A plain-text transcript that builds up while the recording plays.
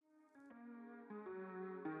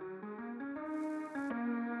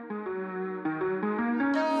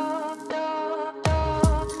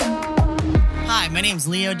Hi, my name's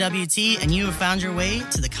Leo WT, and you have found your way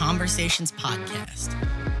to the Conversations Podcast.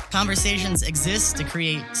 Conversations exist to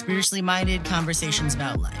create spiritually minded conversations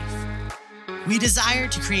about life. We desire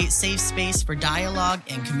to create safe space for dialogue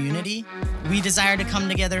and community. We desire to come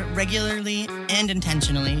together regularly and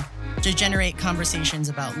intentionally to generate conversations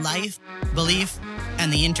about life, belief,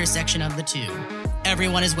 and the intersection of the two.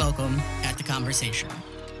 Everyone is welcome at the conversation.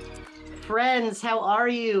 Friends, how are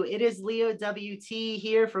you? It is Leo WT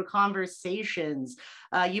here for Conversations.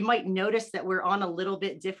 You might notice that we're on a little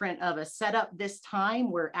bit different of a setup this time.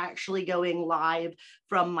 We're actually going live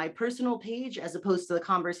from my personal page as opposed to the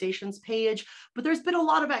Conversations page. But there's been a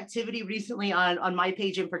lot of activity recently on my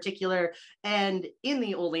page in particular and in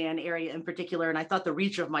the Olean area in particular. And I thought the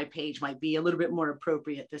reach of my page might be a little bit more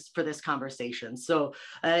appropriate for this conversation. So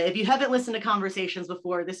if you haven't listened to Conversations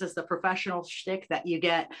before, this is the professional shtick that you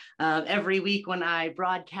get every week when I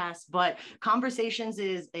broadcast. But Conversations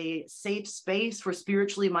is a safe space for spiritually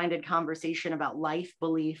minded conversation about life,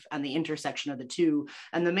 belief, and the intersection of the two.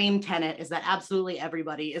 And the main tenet is that absolutely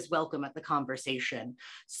everybody is welcome at the conversation.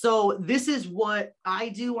 So this is what I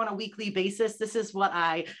do on a weekly basis. This is what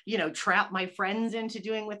I, trap my friends into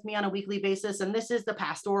doing with me on a weekly basis. And this is the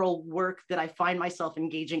pastoral work that I find myself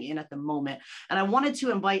engaging in at the moment. And I wanted to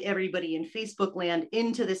invite everybody in Facebook land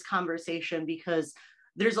into this conversation because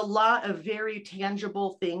there's a lot of very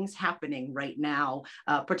tangible things happening right now,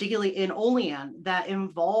 particularly in Olean, that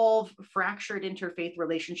involve fractured interfaith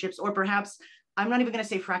relationships, or perhaps I'm not even going to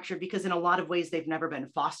say fractured because in a lot of ways they've never been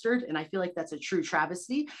fostered. And I feel like that's a true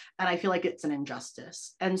travesty. And I feel like it's an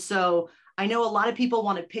injustice. And so I know a lot of people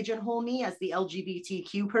want to pigeonhole me as the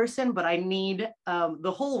LGBTQ person, but I need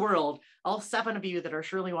the whole world, all 7 of you that are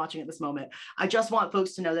surely watching at this moment. I just want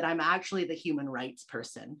folks to know that I'm actually the human rights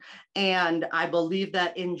person. And I believe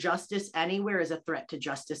that injustice anywhere is a threat to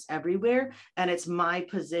justice everywhere. And it's my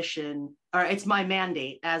position, or it's my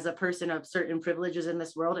mandate as a person of certain privileges in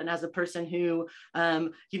this world. And as a person who,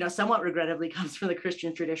 somewhat regrettably comes from the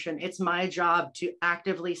Christian tradition, it's my job to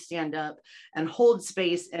actively stand up and hold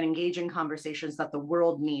space and engage in conversations that the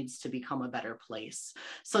world needs to become a better place.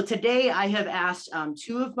 So today I have asked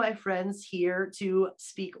 2 of my friends here to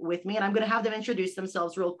speak with me, and I'm going to have them introduce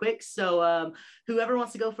themselves real quick. So whoever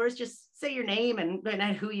wants to go first, just say your name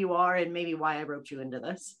and who you are and maybe why I roped you into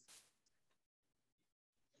this.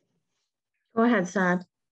 Go ahead, Saad.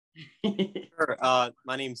 Sure.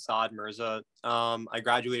 My name's Saad Mirza. I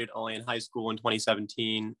graduated Olean High School in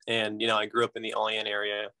 2017, and I grew up in the Olean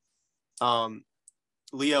area.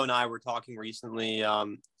 Leo and I were talking recently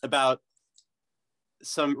about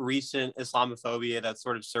some recent Islamophobia that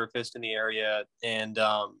sort of surfaced in the area, and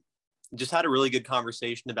just had a really good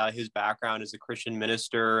conversation about his background as a Christian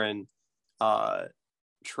minister and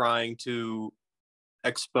trying to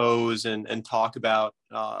expose and talk about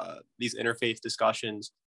these interfaith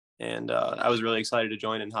discussions. And I was really excited to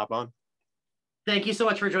join and hop on. Thank you so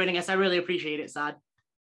much for joining us. I really appreciate it, Saad.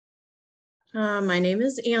 My name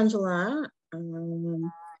is Angela.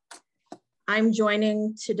 I'm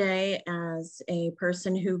joining today as a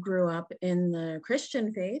person who grew up in the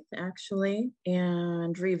Christian faith, actually,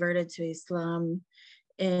 and reverted to Islam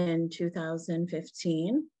in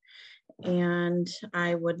 2015. And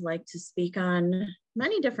I would like to speak on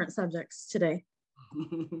many different subjects today.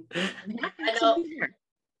 I know.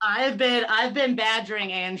 I've been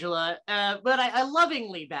badgering Angela, but I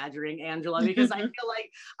lovingly badgering Angela because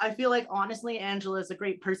I feel like honestly, Angela is a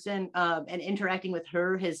great person, and interacting with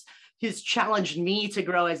her has challenged me to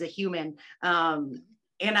grow as a human. And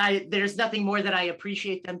there's nothing more that I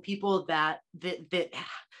appreciate than people that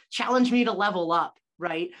challenge me to level up.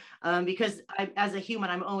 Right? Because as a human,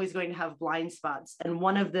 I'm always going to have blind spots. And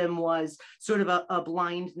one of them was sort of a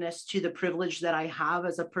blindness to the privilege that I have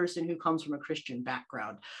as a person who comes from a Christian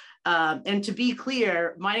background. And to be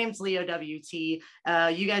clear, my name's Leo WT. You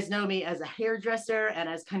guys know me as a hairdresser and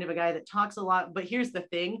as kind of a guy that talks a lot. But here's the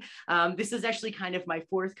thing. This is actually kind of my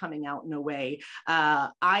 4th coming out in a way. I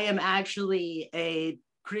am actually a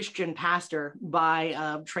Christian pastor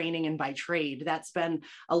by training and by trade. That's been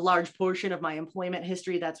a large portion of my employment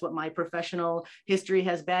history. That's what my professional history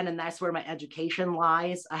has been, and that's where my education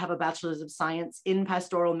lies. I have a bachelor's of science in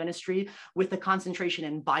pastoral ministry with a concentration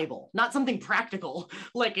in Bible, not something practical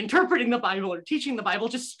like interpreting the Bible or teaching the Bible,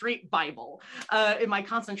 just straight Bible. And my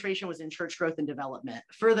concentration was in church growth and development.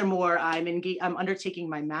 Furthermore, I'm undertaking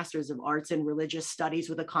my master's of arts in religious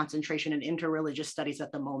studies with a concentration in interreligious studies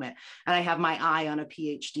at the moment, and I have my eye on a PhD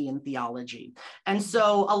PhD in theology. And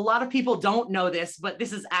so a lot of people don't know this, but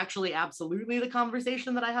this is actually absolutely the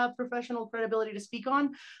conversation that I have professional credibility to speak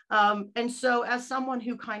on. And so as someone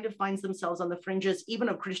who kind of finds themselves on the fringes, even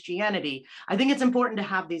of Christianity, I think it's important to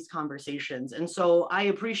have these conversations. And so I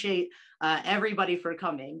appreciate everybody for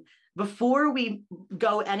coming. Before we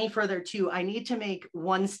go any further too, I need to make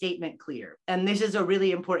one statement clear, and this is a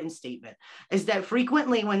really important statement, is that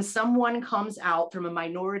frequently when someone comes out from a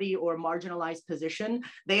minority or marginalized position,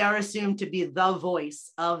 they are assumed to be the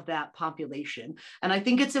voice of that population. And I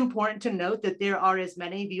think it's important to note that there are as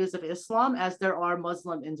many views of Islam as there are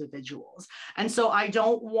Muslim individuals. And so I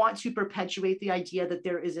don't want to perpetuate the idea that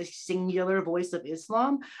there is a singular voice of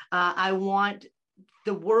Islam. I want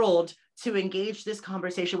the world to engage this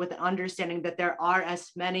conversation with the understanding that there are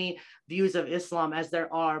as many views of Islam as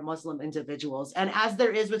there are Muslim individuals, and as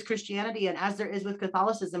there is with Christianity, and as there is with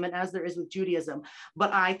Catholicism, and as there is with Judaism.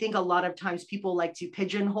 But I think a lot of times people like to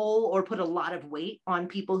pigeonhole or put a lot of weight on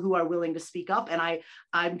people who are willing to speak up, and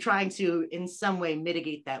I'm trying to in some way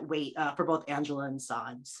mitigate that weight for both Angela and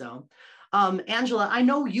Saad. So Angela, I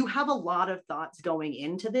know you have a lot of thoughts going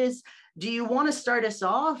into this. Do you want to start us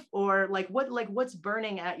off, or what's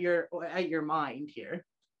burning at your mind here?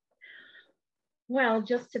 Well,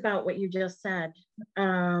 just about what you just said,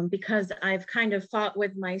 because I've kind of fought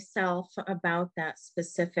with myself about that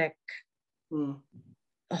specific,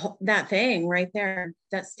 that thing right there,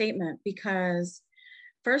 that statement, because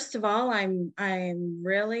first of all, I'm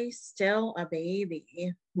really still a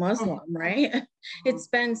baby Muslim, right? It's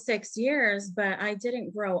been 6 years, but I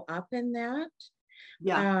didn't grow up in that.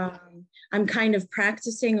 Yeah. I'm kind of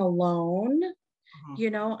practicing alone. You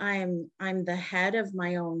know, I'm the head of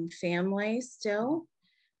my own family still.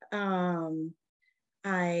 I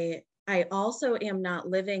also am not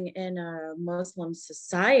living in a Muslim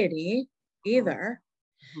society either.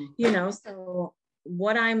 You know, so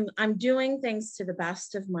what I'm doing things to the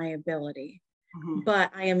best of my ability,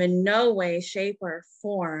 but I am in no way, shape, or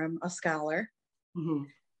form a scholar.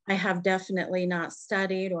 I have definitely not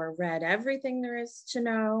studied or read everything there is to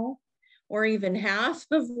know, or even half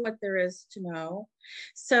of what there is to know.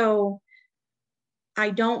 So I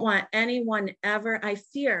don't want anyone ever, I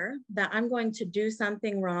fear that I'm going to do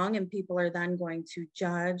something wrong and people are then going to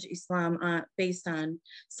judge Islam based on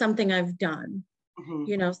something I've done.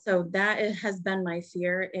 You know, so that has been my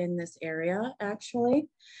fear in this area, actually.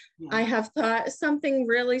 I have thought something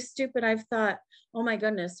really stupid. I've thought, oh my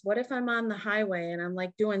goodness, what if I'm on the highway and I'm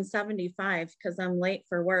like doing 75 because I'm late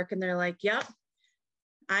for work? And they're like, yep,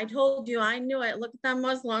 I told you, I knew it. Look at them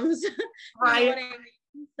Muslims. Right. You know what I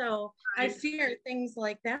mean? So I fear things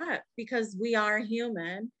like that because we are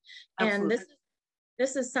human. Absolutely. And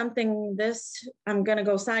this is something, I'm going to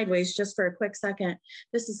go sideways just for a quick second.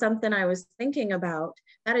 This is something I was thinking about.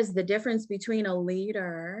 That is the difference between a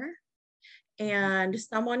leader and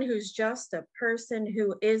someone who's just a person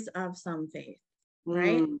who is of some faith,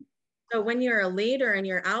 right? So when you're a leader and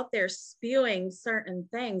you're out there spewing certain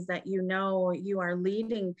things that you know you are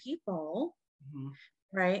leading people,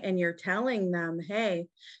 right? And you're telling them, hey,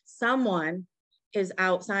 someone is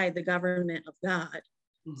outside the government of God.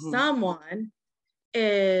 Someone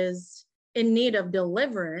is in need of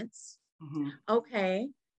deliverance. Okay,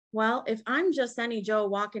 well, if I'm just any Joe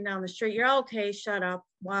walking down the street, you're okay, shut up,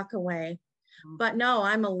 walk away. But no,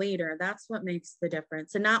 I'm a leader. That's what makes the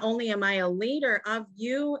difference. And not only am I a leader of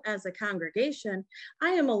you as a congregation,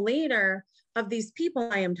 I am a leader of these people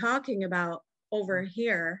I am talking about over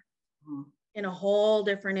here in a whole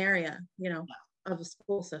different area, you know, of the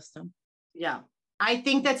school system. Yeah. I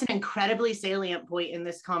think that's an incredibly salient point in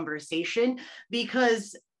this conversation,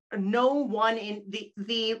 because no one in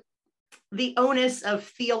the onus of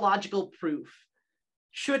theological proof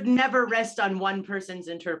should never rest on one person's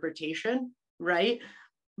interpretation, right?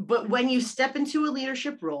 But when you step into a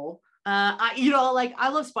leadership role, I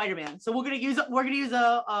love Spider-Man, so we're gonna use a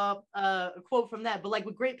quote from that. But like,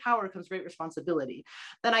 with great power comes great responsibility.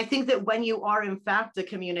 Then I think that when you are in fact a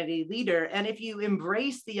community leader, and if you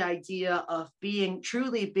embrace the idea of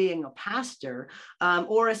truly being a pastor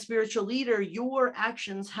or a spiritual leader, your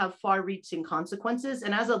actions have far-reaching consequences.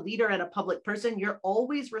 And as a leader and a public person, you're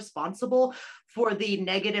always responsible for the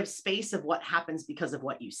negative space of what happens because of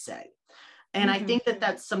what you say. And I think that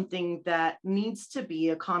that's something that needs to be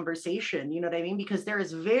a conversation, you know what I mean? Because there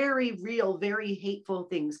is very real, very hateful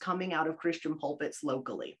things coming out of Christian pulpits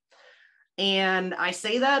locally. And I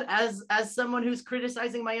say that as someone who's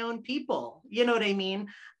criticizing my own people, you know what I mean?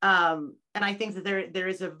 And I think that there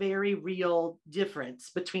is a very real difference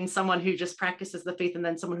between someone who just practices the faith and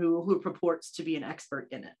then someone who purports to be an expert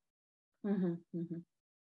in it.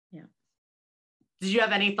 Yeah. Did you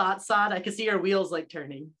have any thoughts, Saad? I could see your wheels like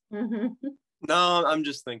turning. Mhm. No, I'm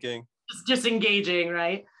just thinking. Just engaging,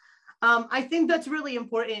 right? I think that's really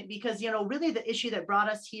important because, really the issue that brought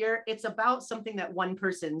us here, it's about something that one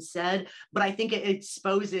person said, but I think it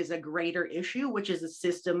exposes a greater issue, which is a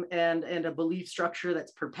system and a belief structure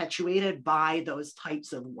that's perpetuated by those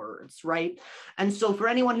types of words, right? And so for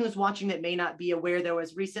anyone who's watching that may not be aware, there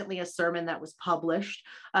was recently a sermon that was published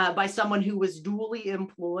by someone who was duly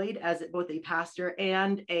employed as both a pastor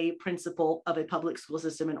and a principal of a public school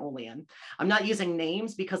system in Olean. I'm not using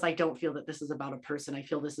names because I don't feel that this is about a person. I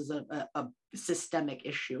feel this is a systemic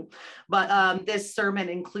issue. But this sermon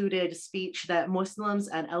included speech that Muslims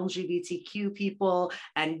and LGBTQ people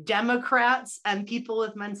and Democrats and people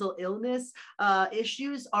with mental illness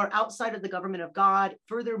issues are outside of the government of God.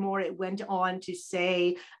 Furthermore, it went on to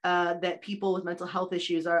say that people with mental health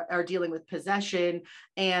issues are dealing with possession.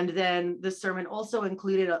 And then the sermon also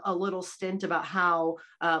included a little stint about how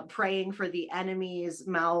praying for the enemy's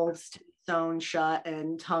mouths to sewn shut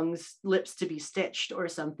and lips to be stitched or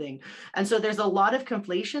something. And so there's a lot of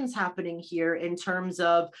conflations happening here in terms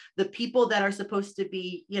of the people that are supposed to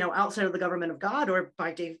be, outside of the government of God or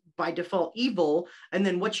by default evil, and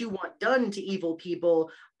then what you want done to evil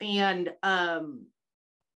people. And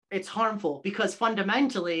it's harmful because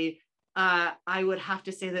fundamentally, I would have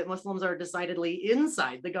to say that Muslims are decidedly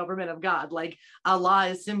inside the government of God. Like Allah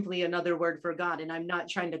is simply another word for God. And I'm not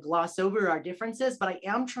trying to gloss over our differences, but I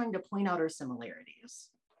am trying to point out our similarities.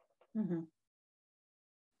 Mhm.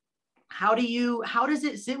 How does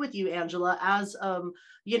it sit with you, Angela, as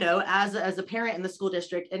as a parent in the school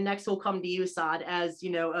district? And next we'll come to you, Saad, as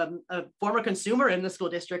a former consumer in the school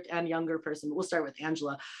district and younger person. We'll start with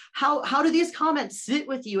Angela. How do these comments sit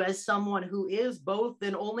with you as someone who is both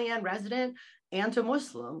an Olean resident and a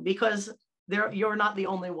Muslim? Because you're not the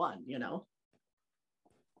only one,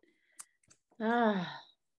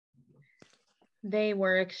 They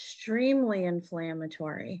were extremely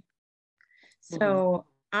inflammatory. So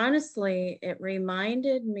honestly, it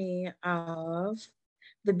reminded me of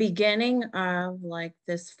the beginning of like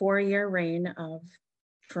this 4-year reign of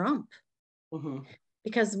Trump.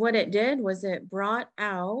 Because what it did was it brought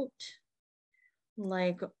out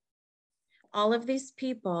like all of these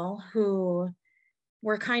people who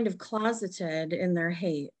were kind of closeted in their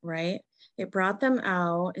hate, right? It brought them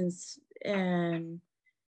out and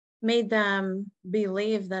made them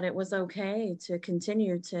believe that it was okay to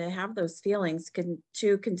continue to have those feelings,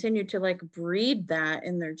 to continue to like breed that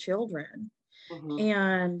in their children.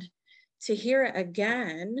 And to hear it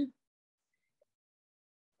again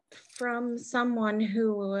from someone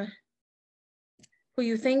who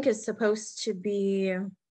you think is supposed to be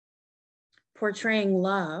portraying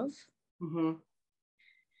love.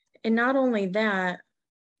 And not only that,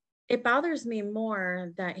 it bothers me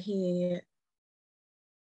more that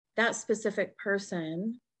that specific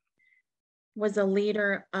person was a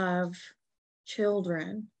leader of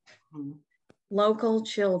children, local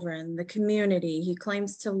children, the community. He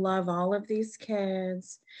claims to love all of these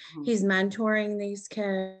kids. He's mentoring these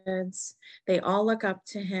kids. They all look up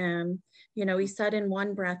to him. He said in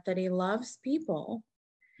one breath that he loves people.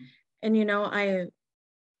 And,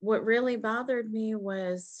 what really bothered me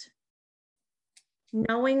was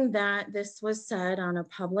knowing that this was said on a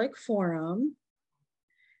public forum,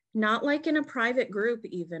 not like in a private group,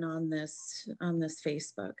 even on this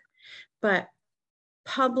Facebook, but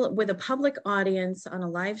with a public audience on a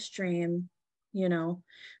live stream,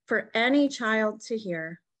 for any child to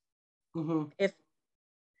hear.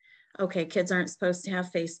 Okay, kids aren't supposed to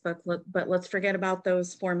have Facebook, but let's forget about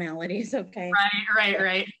those formalities, okay?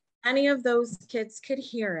 Right. Any of those kids could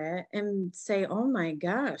hear it and say, oh my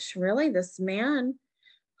gosh, really? This man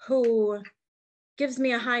who gives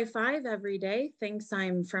me a high five every day thinks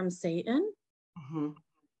I'm from Satan,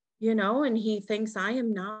 and he thinks I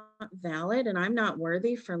am not valid and I'm not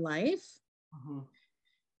worthy for life,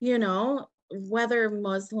 whether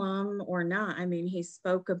Muslim or not. I mean, he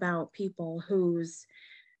spoke about people whose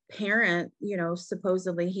parent,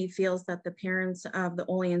 supposedly he feels that the parents of the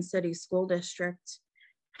Olean City School District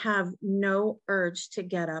have no urge to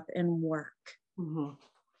get up and work.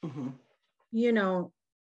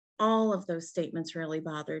 All of those statements really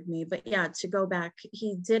bothered me. But yeah, to go back,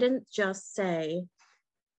 he didn't just say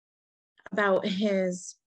about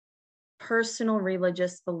his personal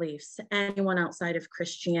religious beliefs. Anyone outside of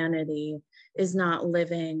Christianity is not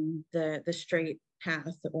living the straight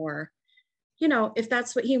path, or, if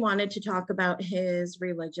that's what he wanted to talk about, his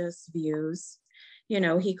religious views,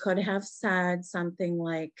 he could have said something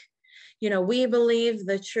like, we believe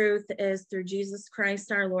the truth is through Jesus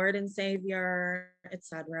Christ, our Lord and Savior,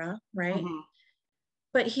 etc. Right?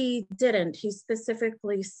 but he didn't. He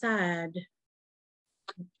specifically said,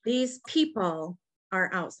 these people are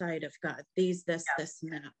outside of God. These, this, this,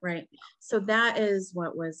 and that, right? So that is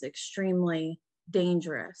what was extremely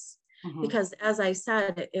dangerous. Because as I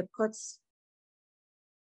said,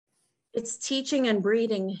 it's teaching and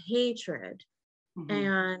breeding hatred,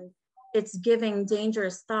 and it's giving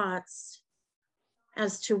dangerous thoughts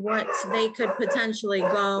as to what they could potentially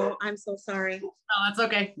go. I'm so sorry. Oh, that's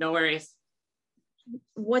okay. No worries.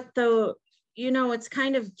 It's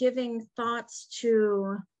kind of giving thoughts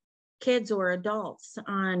to kids or adults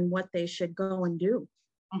on what they should go and do.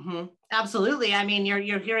 Absolutely. I mean,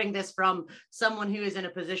 you're hearing this from someone who is in a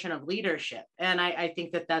position of leadership, and I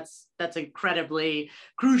think that's incredibly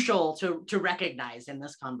crucial to recognize in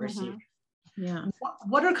this conversation. Yeah.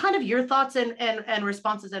 What are kind of your thoughts and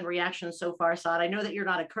responses and reactions so far, Saad? I know that you're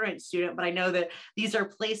not a current student, but I know that these are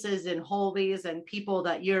places and hallways and people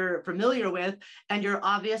that you're familiar with, and you're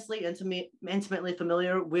obviously intimately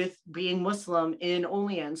familiar with being Muslim in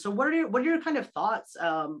Olean. So what are your kind of thoughts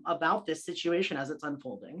about this situation as it's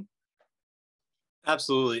unfolding?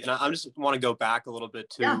 Absolutely. And I just want to go back a little bit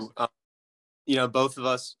to, both of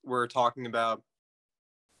us were talking about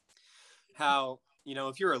how,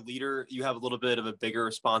 if you're a leader, you have a little bit of a bigger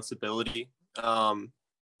responsibility.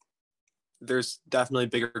 There's definitely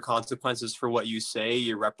bigger consequences for what you say.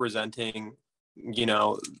 You're representing,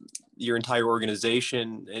 your entire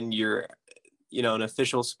organization, and you're, an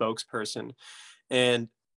official spokesperson. And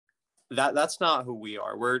that's not who we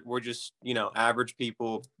are. We're just, average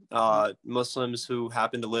people, Muslims who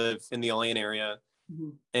happen to live in the Olean area.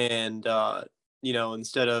 And,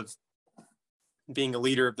 instead of being a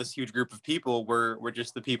leader of this huge group of people, we're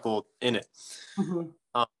just the people in it.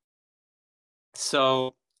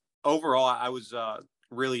 So overall, I was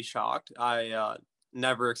really shocked. I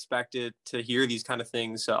never expected to hear these kind of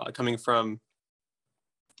things coming from,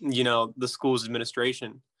 the school's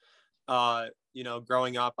administration.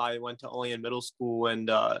 Growing up, I went to Olean Middle School, and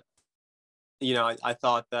I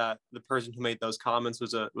thought that the person who made those comments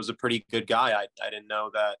was a pretty good guy. I didn't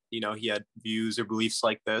know that he had views or beliefs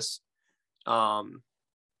like this.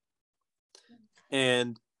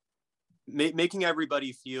 And making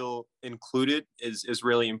everybody feel included is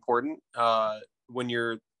really important. When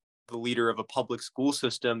you're the leader of a public school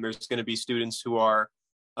system, there's going to be students who are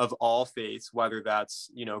of all faiths, whether that's,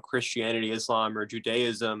 Christianity, Islam, or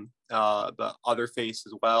Judaism, but other faiths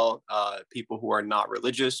as well, people who are not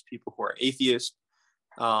religious, people who are atheist.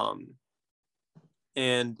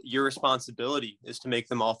 And your responsibility is to make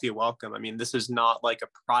them all feel welcome. I mean, this is not like a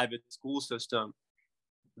private school system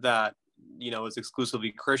that, is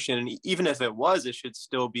exclusively Christian. And even if it was, it should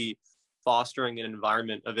still be fostering an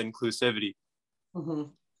environment of inclusivity.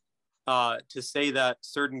 To say that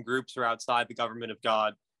certain groups are outside the government of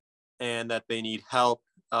God and that they need help,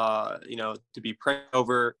 to be prayed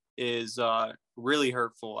over is really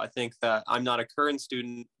hurtful. I think that I'm not a current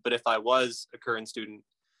student, but if I was a current student,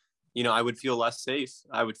 I would feel less safe.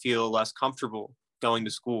 I would feel less comfortable going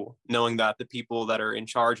to school, knowing that the people that are in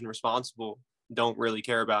charge and responsible don't really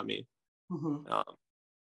care about me. So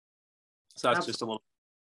that's just a little.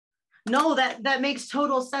 No, that makes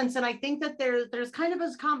total sense. And I think that there's kind of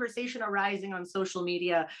a conversation arising on social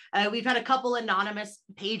media. We've had a couple anonymous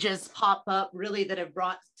pages pop up really that have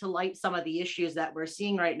brought to light some of the issues that we're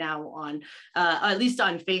seeing right now on, at least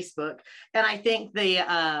on Facebook. And I think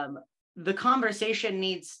the conversation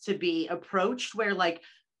needs to be approached where, like,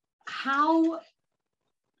 how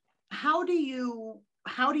do you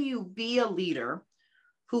be a leader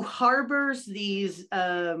who harbors these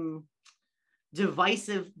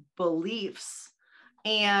divisive beliefs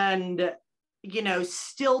and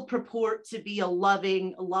still purport to be a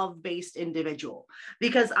loving, love-based individual?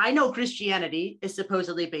 Because I know Christianity is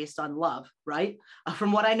supposedly based on love, right?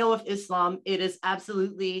 From what I know of Islam, it is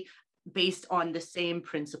absolutely based on the same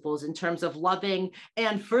principles in terms of loving.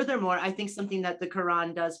 And furthermore, I think something that the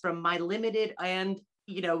Quran does, from my limited and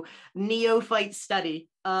neophyte study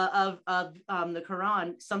of the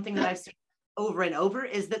Quran, something that I've seen over and over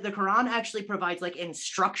is that the Quran actually provides like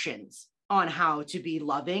instructions on how to be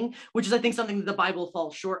loving, which is, I think, something that the Bible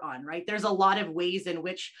falls short on, right? There's a lot of ways in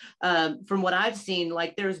which, from what I've seen,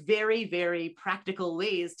 like there's very, very practical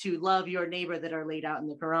ways to love your neighbor that are laid out in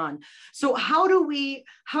the Quran. So how do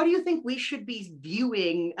you think we should be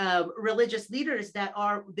viewing religious leaders that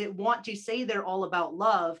want to say they're all about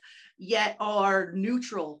love, yet are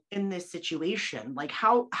neutral in this situation? Like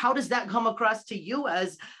how does that come across to you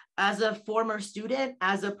as a former student,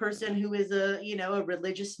 as a person who is a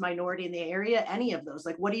religious minority in the area, any of those?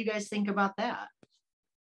 Like, what do you guys think about that?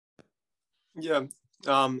 Yeah.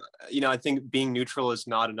 I think being neutral is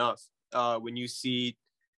not enough. when you see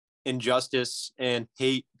injustice and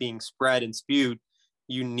hate being spread and spewed,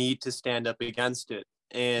 you need to stand up against it.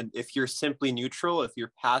 And if you're simply neutral, if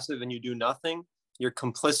you're passive and you do nothing, you're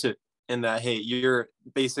complicit in that hate. You're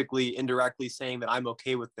basically indirectly saying that I'm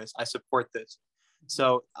okay with this, I support this.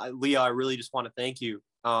 So Leah, I really just want to thank you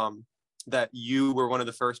that you were one of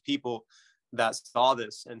the first people that saw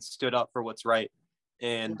this and stood up for what's right.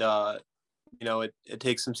 And you know, it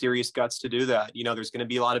takes some serious guts to do that. You know, there's going to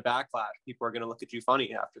be a lot of backlash. People are going to look at you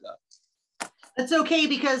funny after that. That's okay,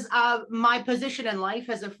 because my position in life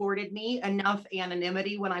has afforded me enough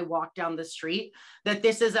anonymity when I walk down the street that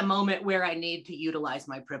this is a moment where I need to utilize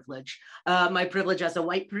my privilege as a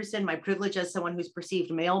white person, my privilege as someone who's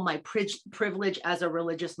perceived male, my privilege as a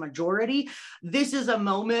religious majority. This is a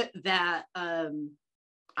moment that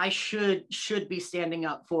I should be standing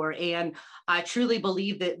up for. And I truly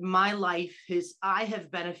believe that my life I have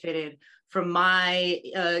benefited from my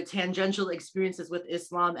tangential experiences with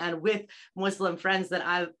Islam and with Muslim friends that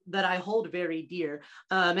I hold very dear.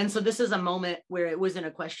 And so this is a moment where it wasn't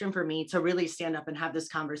a question for me to really stand up and have this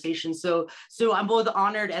conversation. So I'm both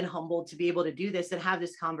honored and humbled to be able to do this and have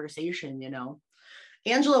this conversation, you know.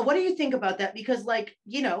 Angela, what do you think about that? Because, like,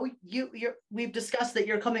 you know, we've discussed that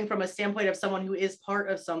you're coming from a standpoint of someone who is part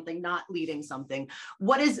of something, not leading something.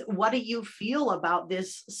 What do you feel about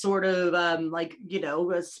this sort of like, you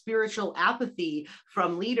know, a spiritual apathy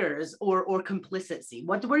from leaders or complicity?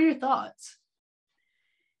 What are your thoughts?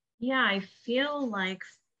 Yeah, I feel like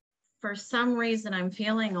for some reason I'm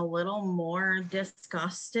feeling a little more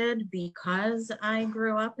disgusted because I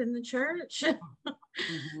grew up in the church.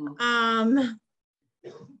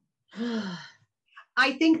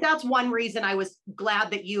 I think that's one reason I was glad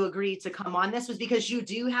that you agreed to come on this, was because you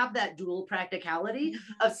do have that dual practicality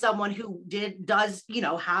of someone who does, you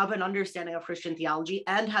know, have an understanding of Christian theology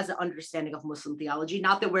and has an understanding of Muslim theology.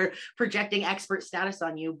 Not that we're projecting expert status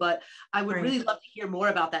on you, but I would really love to hear more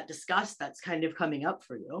about that disgust that's kind of coming up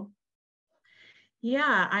for you.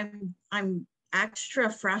 Yeah, I'm extra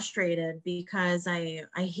frustrated because I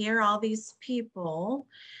hear all these people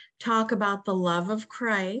talk about the love of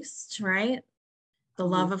Christ, right? The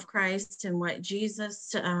love of Christ and what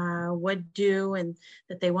Jesus would do, and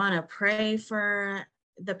that they want to pray for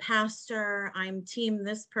the pastor. I'm team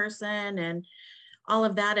this person, and all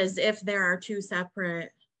of that, as if there are two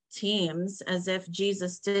separate teams, as if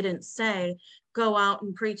Jesus didn't say, go out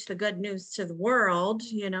and preach the good news to the world,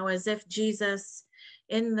 you know, as if Jesus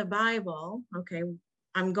in the Bible, okay,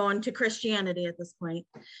 I'm going to Christianity at this point,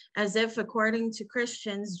 as if according to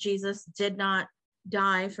Christians, Jesus did not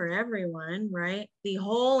die for everyone, right? The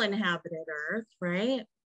whole inhabited earth, right?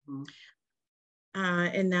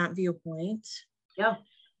 In that viewpoint. Yeah.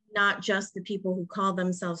 Not just the people who call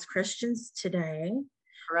themselves Christians today.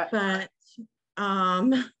 Correct. But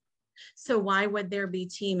so why would there be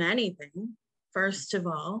team anything, first of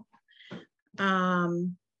all?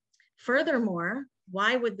 Furthermore,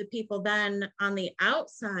 why would the people then on the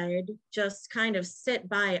outside just kind of sit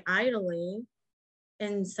by idly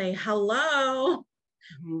and say, hello,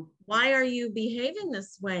 why are you behaving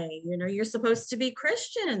this way? You know, you're supposed to be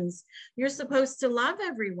Christians. You're supposed to love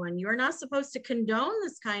everyone. You're not supposed to condone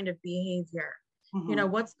this kind of behavior. You know,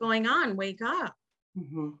 what's going on? Wake up.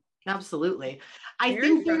 Absolutely. I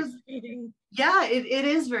think it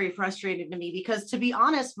is very frustrating to me, because, to be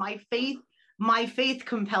honest, my faith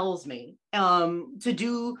compels me to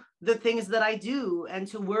do the things that I do, and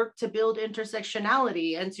to work to build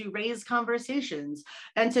intersectionality, and to raise conversations,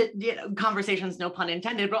 and to, you know, conversations, no pun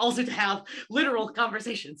intended, but also to have literal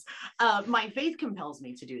conversations. My faith compels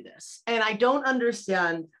me to do this. And I don't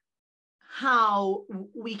understand how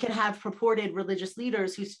we can have purported religious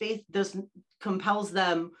leaders whose faith compels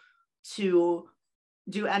them to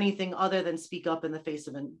do anything other than speak up in the face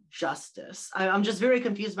of injustice. I'm just very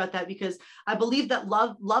confused about that, because I believe that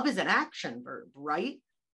love is an action verb, right?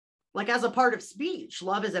 Like, as a part of speech,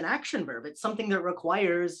 love is an action verb. It's something that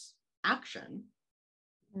requires action.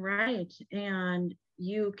 Right. And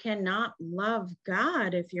you cannot love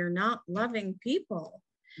God if you're not loving people.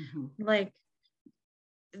 Like,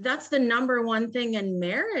 that's the number one thing in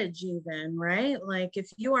marriage, even, right? Like, if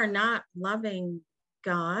you are not loving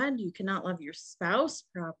God, you cannot love your spouse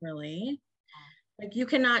properly. Like, you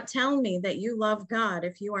cannot tell me that you love God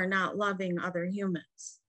if you are not loving other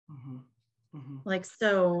humans. Like,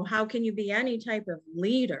 so how can you be any type of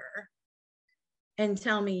leader and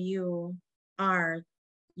tell me you're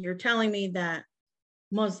telling me that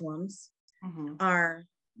Muslims are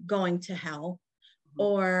going to hell,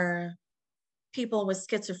 or people with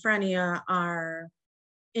schizophrenia are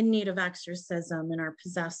in need of exorcism and are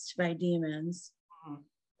possessed by demons?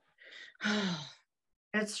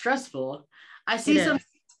 It's stressful. I see It some is.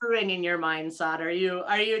 brewing in your mind, Saad. Are you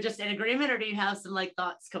just in agreement, or do you have some like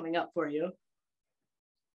thoughts coming up for you?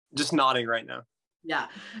 Just nodding right now. Yeah,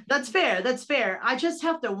 that's fair. That's fair. I just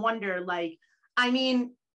have to wonder, like, I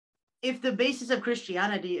mean, if the basis of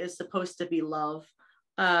Christianity is supposed to be love,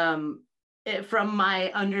 from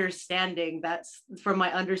my understanding, that's from my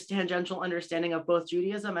tangential understanding of both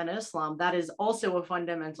Judaism and Islam, that is also a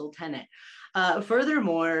fundamental tenet.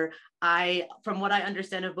 Furthermore, from what I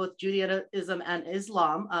understand of both Judaism and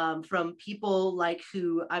Islam, from people like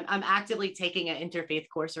who I'm actively taking an interfaith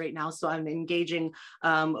course right now, so I'm engaging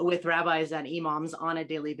with rabbis and imams on a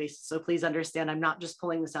daily basis. So please understand, I'm not just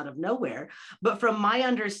pulling this out of nowhere. But from my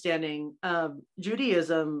understanding,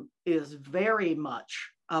 Judaism is very much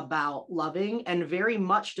about loving and very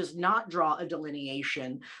much does not draw a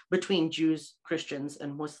delineation between Jews, Christians,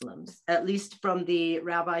 and Muslims, at least from the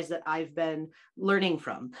rabbis that I've been learning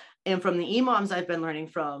from, and from the imams I've been learning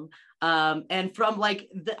from, and from like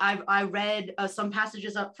I read some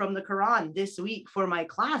passages up from the Quran this week for my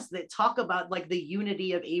class that talk about like the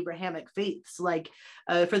unity of Abrahamic faiths. Like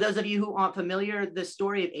for those of you who aren't familiar, the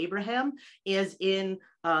story of Abraham is in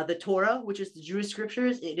the Torah, which is the Jewish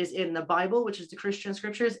scriptures. It is in the Bible, which is the Christian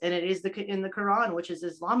scriptures, and it is in the Quran, which is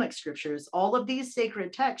Islamic scriptures. All of these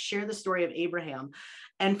sacred texts share the story of Abraham.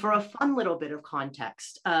 And for a fun little bit of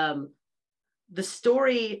context, the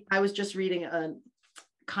story, I was just reading a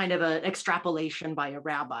kind of an extrapolation by a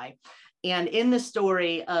rabbi. And in the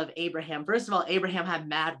story of Abraham, first of all, Abraham had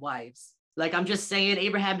mad wives. Like, I'm just saying,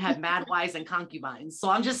 Abraham had mad wives and concubines. So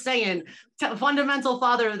I'm just saying, fundamental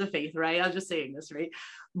father of the faith, right? I'm just saying this, right?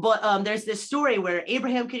 But there's this story where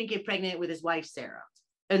Abraham couldn't get pregnant with his wife, Sarah.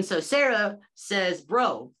 And so Sarah says,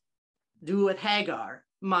 bro, do with Hagar,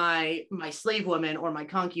 my slave woman or my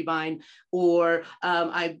concubine, or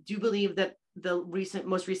I do believe that the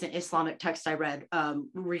most recent Islamic text I read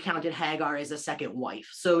recounted Hagar as a second wife.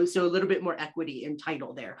 So a little bit more equity in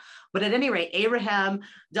title there. But at any rate, Abraham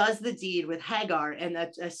does the deed with Hagar, and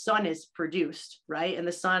a son is produced, right? And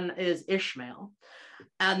the son is Ishmael.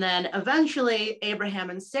 And then eventually Abraham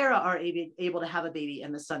and Sarah are able to have a baby,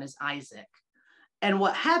 and the son is Isaac. And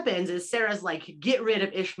what happens is Sarah's like, get rid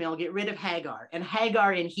of Ishmael, get rid of Hagar. And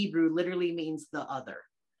Hagar in Hebrew literally means the other.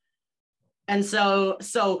 And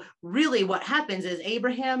so really what happens is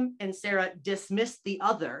Abraham and Sarah dismiss the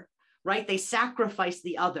other, right? They sacrifice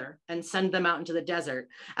the other and send them out into the desert.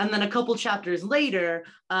 And then a couple chapters later,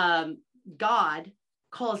 God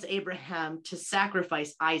calls Abraham to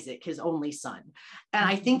sacrifice Isaac, his only son. And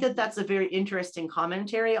I think that that's a very interesting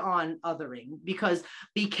commentary on othering, because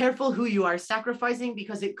be careful who you are sacrificing,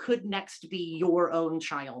 because it could next be your own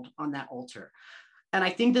child on that altar. And I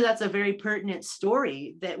think that that's a very pertinent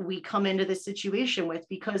story that we come into this situation with,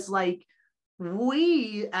 because like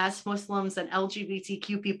we as Muslims and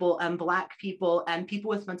LGBTQ people and Black people and people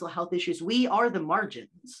with mental health issues, we are the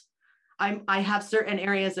margins. I have certain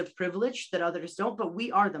areas of privilege that others don't, but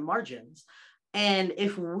we are the margins. And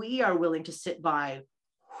if we are willing to sit by,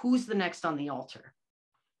 who's the next on the altar?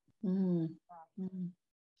 Mm-hmm.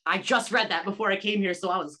 I just read that before I came here,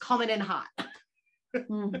 so I was coming in hot.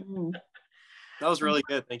 Mm-hmm. That was really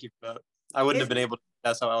good. Thank you for that. I wouldn't have been able to do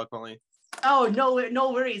that so eloquently. Oh,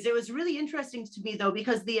 no worries. It was really interesting to me, though,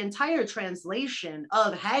 because the entire translation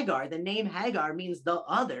of Hagar, the name Hagar, means the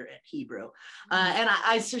other in Hebrew. And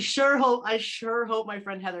I sure hope my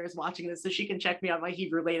friend Heather is watching this so she can check me on my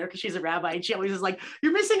Hebrew later, because she's a rabbi and she always is like,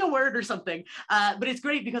 you're missing a word or something. But it's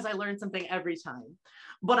great because I learn something every time.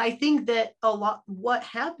 But I think that what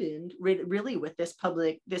happened really with this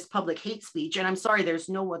public hate speech, and I'm sorry, there's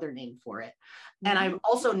no other name for it. And I'm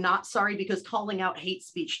also not sorry, because calling out hate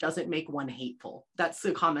speech doesn't make one hateful. That's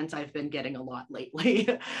the comment I've been getting a lot lately.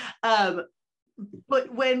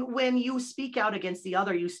 But when you speak out against the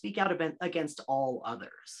other, you speak out against all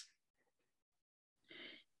others.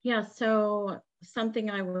 Yeah, so something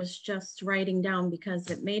I was just writing down, because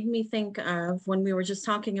it made me think of when we were just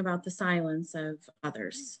talking about the silence of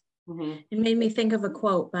others. Mm-hmm. It made me think of a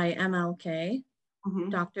quote by MLK, mm-hmm.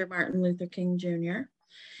 Dr. Martin Luther King Jr.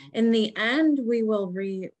 Mm-hmm. In the end, we will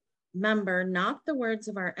remember not the words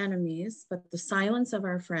of our enemies, but the silence of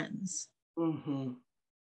our friends. Mm-hmm.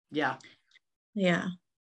 Yeah. Yeah.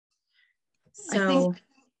 So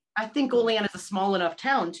I think Olean is a small enough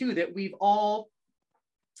town too that we've all,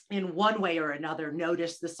 in one way or another,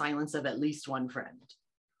 noticed the silence of at least one friend.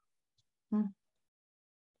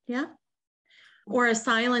 Yeah. Or a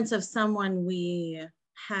silence of someone we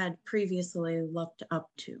had previously looked up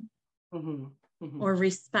to, mm-hmm. Mm-hmm. or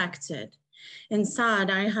respected. And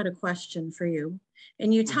Saad, I had a question for you,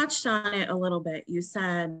 and you touched on it a little bit. You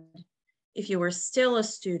said, if you were still a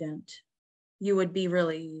student, you would be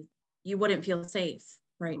really, you wouldn't feel safe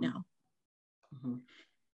right now. Mm-hmm.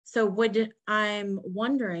 So I'm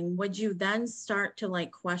wondering, would you then start to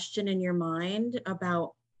like question in your mind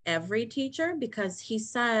about every teacher? Because he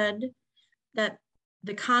said that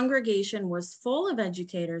the congregation was full of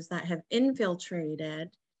educators that have infiltrated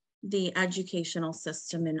the educational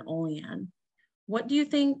system in Olean. What do you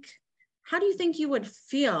think, how do you think you would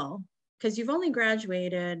feel? Because you've only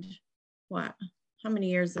graduated, what, how many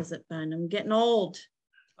years has it been? I'm getting old.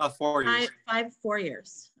 4 years. 4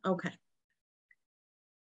 years, okay.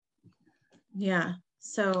 Yeah,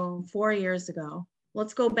 so 4 years ago.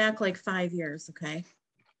 Let's go back like 5 years, okay?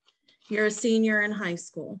 You're a senior in high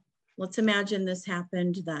school. Let's imagine this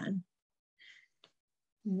happened then.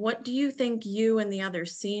 What do you think you and the other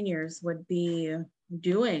seniors would be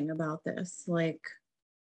doing about this? Like,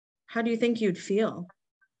 how do you think you'd feel?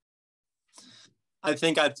 I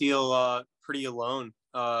think I'd feel pretty alone.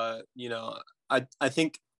 You know, I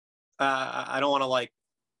think I don't want to like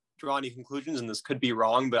draw any conclusions, and this could be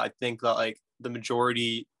wrong, but I think that like the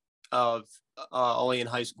majority of Olean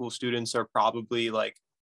high school students are probably like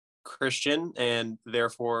Christian, and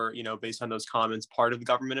therefore, you know, based on those comments, part of the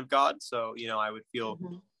government of God. So, you know, I would feel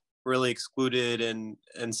really excluded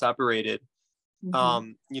and separated.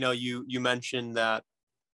 You know, you mentioned that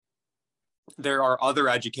there are other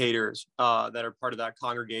educators that are part of that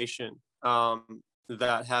congregation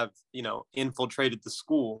that have, you know, infiltrated the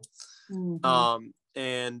school.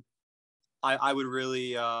 And I would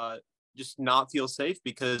really just not feel safe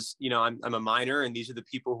because, you know, I'm a minor, and these are the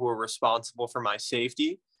people who are responsible for my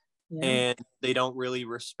safety. Yeah. And they don't really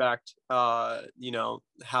respect, you know,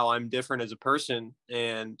 how I'm different as a person,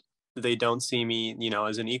 and they don't see me, you know,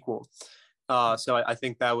 as an equal. So I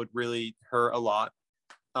think that would really hurt a lot.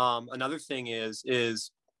 Another thing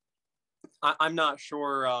is I'm not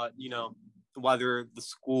sure, you know, whether the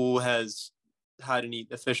school has had any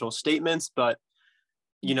official statements, but,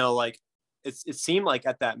 you know, like it seemed like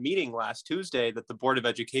at that meeting last Tuesday that the Board of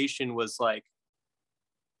Education was like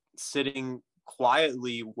sitting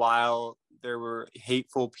quietly while there were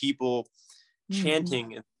hateful people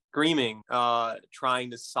chanting and screaming, trying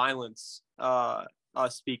to silence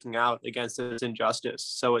us speaking out against this injustice.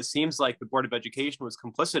 So it seems like the Board of Education was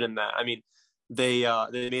complicit in that. I mean, they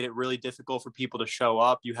made it really difficult for people to show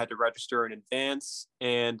up. You had to register in advance,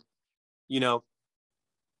 and, you know,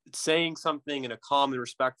 saying something in a calm and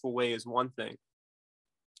respectful way is one thing,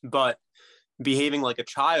 but behaving like a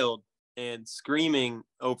child and screaming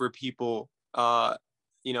over people,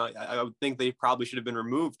 you know, I would think they probably should have been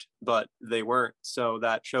removed, but they weren't. So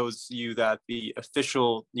that shows you that the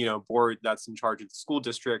official, you know, board that's in charge of the school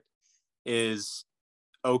district is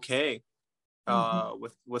okay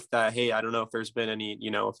with that. Hey, I don't know if there's been any,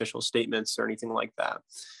 you know, official statements or anything like that.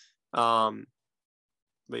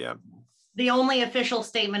 But yeah. The only official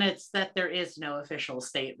statement is that there is no official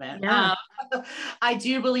statement. Yeah. I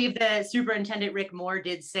do believe that Superintendent Rick Moore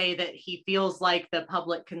did say that he feels like the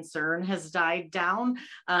public concern has died down,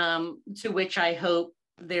 to which I hope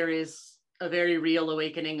there is a very real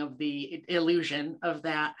awakening of the illusion of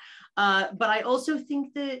that. But I also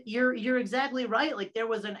think that you're exactly right. Like, there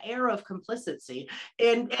was an air of complicity,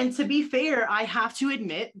 and to be fair, I have to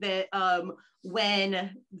admit that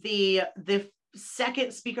when the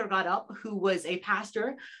second speaker got up, who was a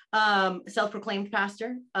pastor, self-proclaimed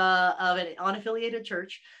pastor of an unaffiliated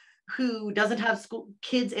church, who doesn't have school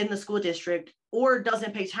kids in the school district or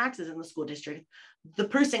doesn't pay taxes in the school district, the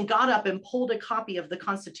person got up and pulled a copy of the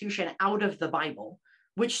Constitution out of the Bible,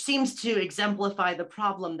 which seems to exemplify the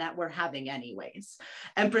problem that we're having anyways,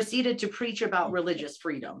 and proceeded to preach about religious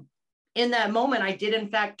freedom. In that moment, I did in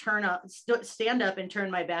fact stand up and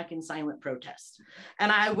turn my back in silent protest.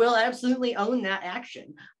 And I will absolutely own that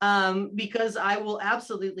action, because I will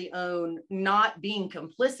absolutely own not being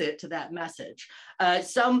complicit to that message. At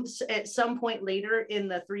some point later in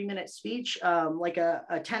the 3-minute speech, like a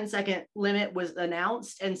 10-second limit was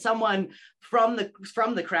announced, and someone from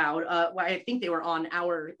the crowd, I think they were on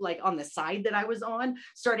the side that I was on,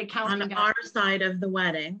 started counting on our side of the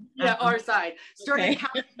wedding. Yeah, our side started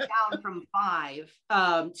counting down from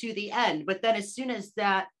 5 to the end. But then as soon as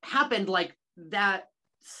that happened, like, that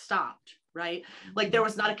stopped, right? Like, there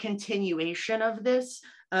was not a continuation of this,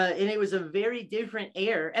 and it was a very different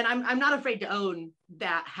air. And I'm not afraid to own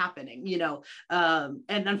that happening, you know. And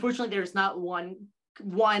unfortunately, there's not one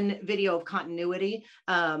video of continuity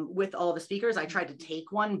with all the speakers. I tried to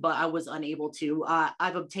take one, but I was unable to.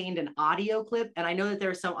 I've obtained an audio clip, and I know that there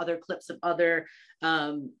are some other clips of other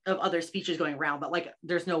speeches going around, but like,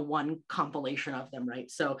 there's no one compilation of them, right?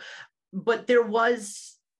 So, but there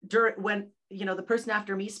was, when you know, the person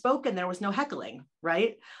after me spoke and there was no heckling,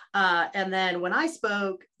 right? And then when I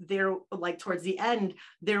spoke, there, like towards the end,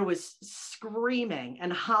 there was screaming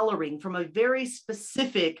and hollering from a very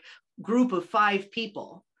specific group of five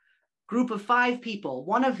people,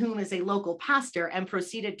 one of whom is a local pastor, and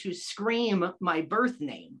proceeded to scream my birth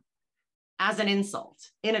name as an insult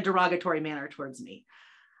in a derogatory manner towards me.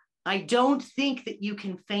 I don't think that you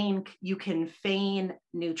can feign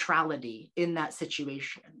neutrality in that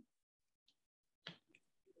situation.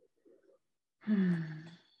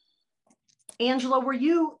 Angela,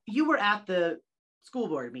 you were at the school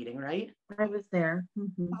board meeting, right? I was there.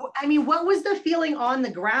 Mm-hmm. I mean, what was the feeling on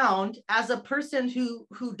the ground as a person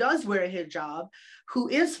who does wear a hijab, who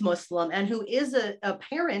is Muslim, and who is a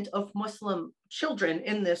parent of Muslim children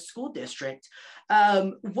in this school district?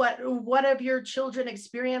 What have your children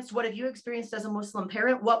experienced? What have you experienced as a Muslim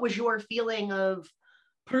parent? What was your feeling of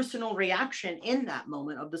personal reaction in that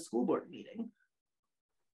moment of the school board meeting?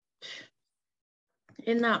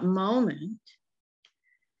 In that moment,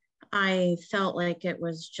 I felt like it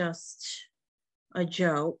was just a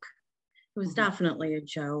joke. It was definitely a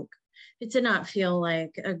joke. It did not feel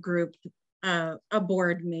like a group, a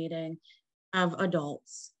board meeting of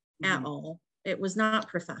adults at all. It was not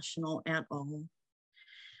professional at all.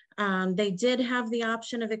 They did have the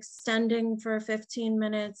option of extending for 15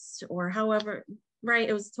 minutes or however, right?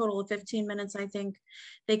 It was a total of 15 minutes, I think.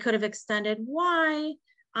 They could have extended. Why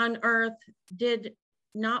on earth did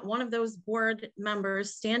not one of those board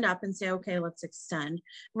members stand up and say, okay, let's extend,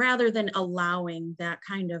 rather than allowing that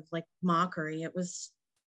kind of like mockery? It was,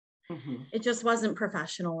 it just wasn't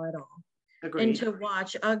professional at all. Agreed. And to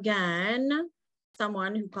watch again,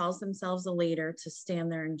 someone who calls themselves a leader to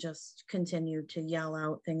stand there and just continue to yell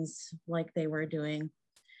out things like they were doing.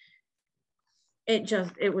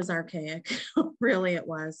 It was archaic. Really, it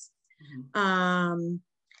was.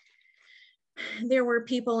 There were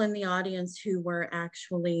people in the audience who were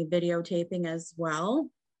actually videotaping as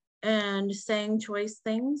well and saying choice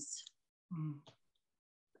things.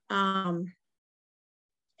 And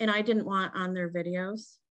I didn't want on their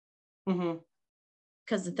videos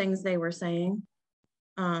because the things they were saying.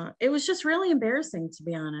 It was just really embarrassing, to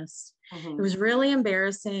be honest. It was really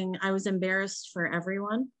embarrassing. I was embarrassed for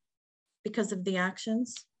everyone because of the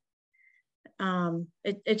actions.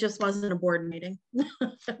 It just wasn't a board meeting.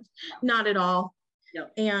 Not at all.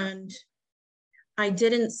 Yep. And I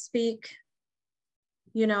didn't speak,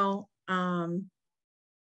 you know,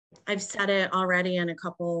 I've said it already in a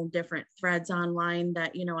couple different threads online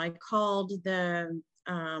that, you know, I called the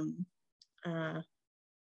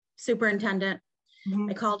superintendent.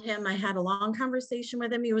 I called him. I had a long conversation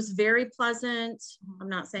with him. He was very pleasant. I'm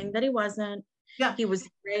not saying that he wasn't. Yeah. He was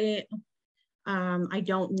great. I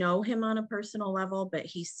don't know him on a personal level, but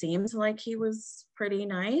he seemed like he was pretty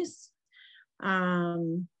nice.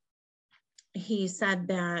 He said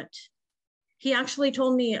that he actually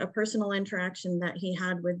told me a personal interaction that he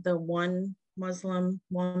had with the one Muslim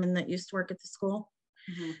woman that used to work at the school,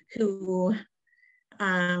 who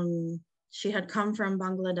she had come from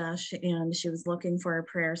Bangladesh and she was looking for a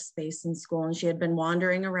prayer space in school, and she had been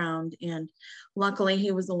wandering around, and luckily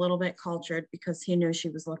he was a little bit cultured because he knew she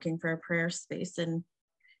was looking for a prayer space, and,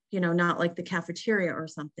 you know, not like the cafeteria or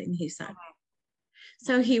something, he said.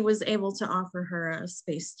 So he was able to offer her a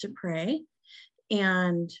space to pray.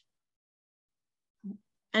 And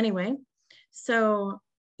anyway, so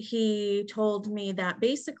he told me that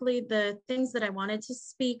basically the things that I wanted to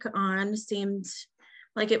speak on seemed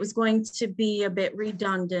like it was going to be a bit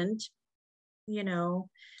redundant, you know,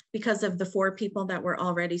 because of the 4 people that were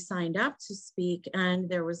already signed up to speak, and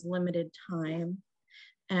there was limited time.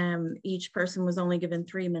 Each person was only given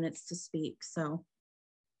 3 minutes to speak. So,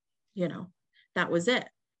 you know, that was it.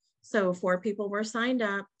 So 4 people were signed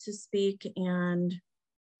up to speak, and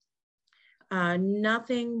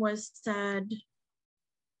nothing was said.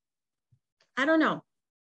 I don't know.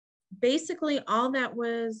 Basically, all that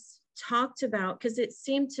was talked about, because it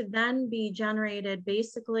seemed to then be generated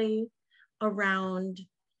basically around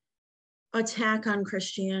attack on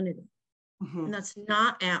Christianity. And that's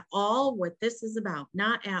not at all what this is about.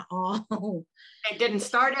 Not at all. It didn't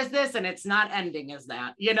start as this and it's not ending as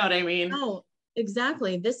that. You know what I mean? No,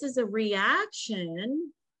 exactly. This is a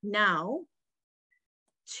reaction now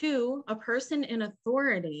to a person in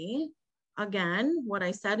authority. Again, what I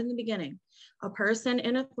said in the beginning, a person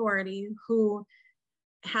in authority who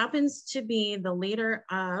happens to be the leader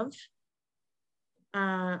of,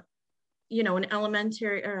 you know, an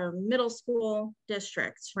elementary or middle school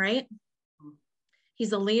district, right?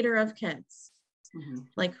 He's a leader of kids,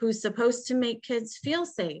 like who's supposed to make kids feel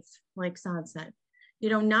safe, like Saad said, you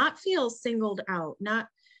know, not feel singled out, not,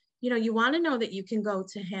 you know, you want to know that you can go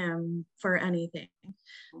to him for anything.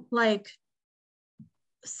 Like,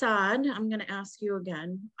 Saad, I'm going to ask you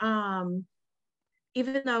again.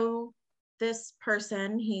 Even though this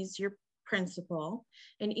person, he's your principal,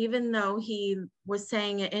 and even though he was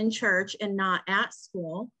saying it in church and not at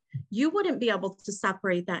school, you wouldn't be able to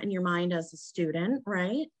separate that in your mind as a student,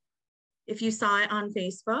 right? If you saw it on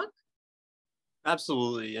Facebook.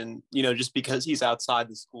 Absolutely. And, you know, just because he's outside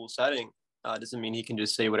the school setting doesn't mean he can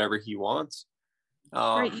just say whatever he wants.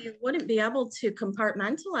 Right. You wouldn't be able to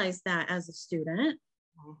compartmentalize that as a student.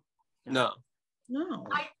 No. No.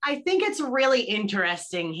 I think it's really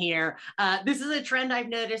interesting here. This is a trend I've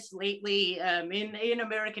noticed lately in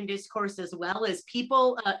American discourse as well, as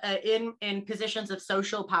people in positions of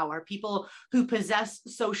social power, people who possess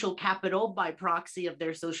social capital by proxy of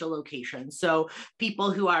their social location. So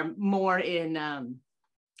people who are more in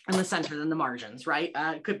the center than the margins, right?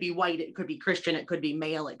 It could be white, it could be Christian, it could be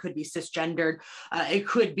male, it could be cisgendered, it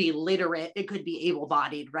could be literate, it could be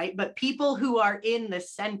able-bodied, right? But people who are in the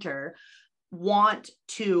center want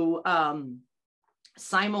to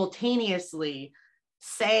simultaneously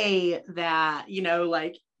say that, you know,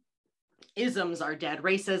 like, isms are dead,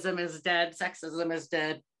 racism is dead, sexism is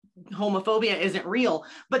dead, homophobia isn't real.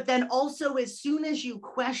 But then also, as soon as you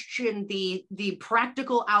question the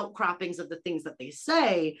practical outcroppings of the things that they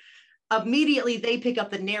say, immediately they pick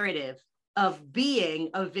up the narrative of being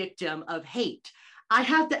a victim of hate. I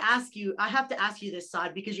have to ask you this,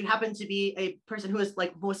 Saad, because you happen to be a person who is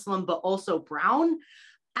like Muslim, but also brown.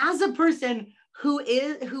 As a person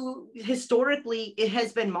who historically it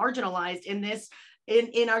has been marginalized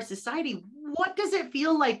in our society, what does it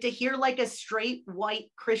feel like to hear like a straight white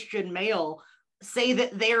Christian male say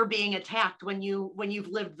that they're being attacked when you've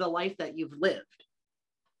lived the life that you've lived?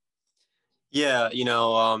 Yeah, you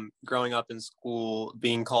know, growing up in school,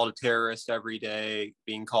 being called a terrorist every day,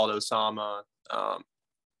 being called Osama,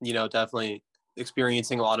 you know, definitely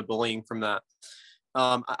experiencing a lot of bullying from that.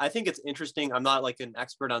 I think it's interesting. I'm not like an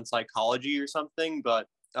expert on psychology or something, but,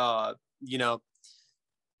 you know,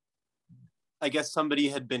 I guess somebody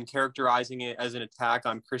had been characterizing it as an attack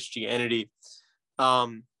on Christianity.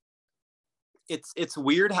 It's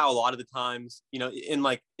weird how a lot of the times, you know, in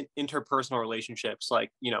like interpersonal relationships,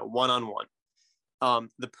 like, you know, one-on-one,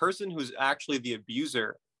 the person who's actually the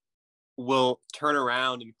abuser will turn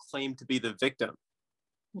around and claim to be the victim.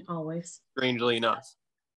 Always. Strangely enough.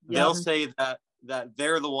 Yeah. They'll say that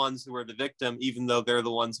they're the ones who are the victim, even though they're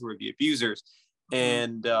the ones who are the abusers.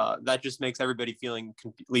 And that just makes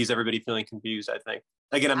leaves everybody feeling confused, I think.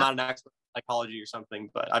 Again, I'm not an expert in psychology or something,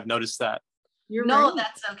 but I've noticed that. Right.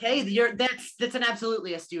 That's okay. That's an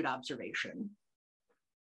absolutely astute observation.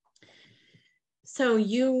 So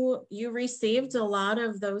you received a lot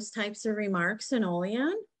of those types of remarks in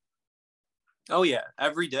Olean? Oh yeah,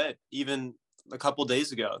 every day, even a couple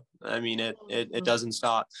days ago. I mean, it doesn't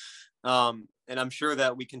stop. And I'm sure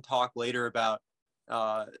that we can talk later about,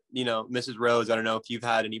 you know, Mrs. Rose, I don't know if you've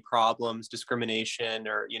had any problems, discrimination,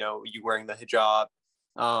 or, you know, you wearing the hijab.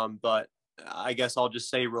 But I guess I'll just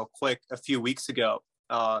say real quick, a few weeks ago,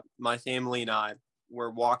 my family and I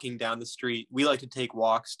were walking down the street. We like to take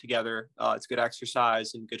walks together. It's good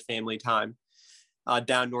exercise and good family time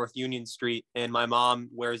down North Union Street. And my mom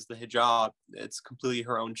wears the hijab. It's completely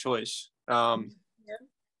her own choice.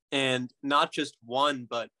 And not just one,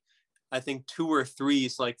 but I think two or three.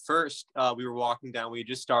 So like first we were walking down, we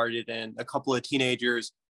just started, and a couple of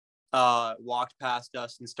teenagers walked past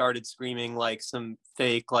us and started screaming like some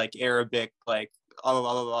fake, like Arabic, like,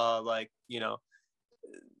 like, you know,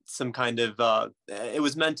 some kind of, it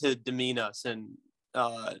was meant to demean us and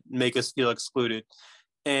make us feel excluded.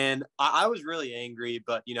 And I was really angry,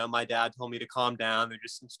 but, you know, my dad told me to calm down. They're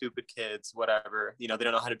just some stupid kids, whatever, you know, they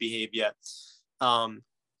don't know how to behave yet.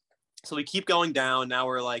 So we keep going down. Now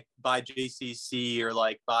we're like by JCC or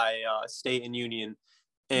like by State and Union.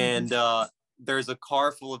 And there's a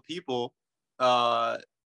car full of people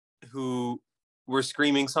who were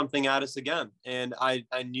screaming something at us again. And I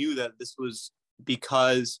knew that this was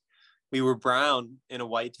because we were brown in a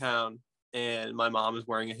white town and my mom was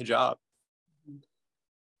wearing a hijab.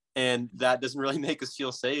 And that doesn't really make us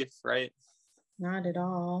feel safe, right? Not at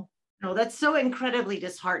all. No, that's so incredibly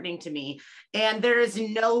disheartening to me. And there is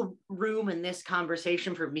no room in this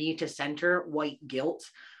conversation for me to center white guilt,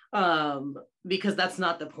 because that's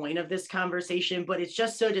not the point of this conversation. But it's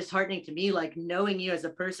just so disheartening to me, like knowing you as a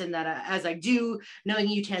person that, as I do, knowing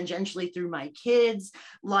you tangentially through my kids,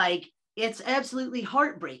 like it's absolutely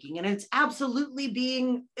heartbreaking, and it's absolutely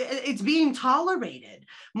being tolerated.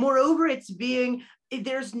 Moreover, there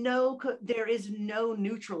is no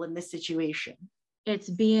neutral in this situation. It's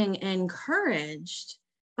being encouraged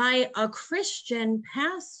by a Christian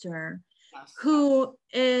pastor Yes. who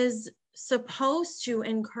is supposed to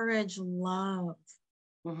encourage love,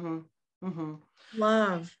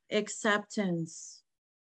 love, acceptance.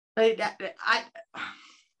 I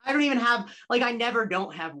don't even have, like, I never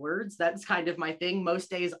don't have words. That's kind of my thing. Most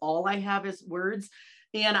days, all I have is words.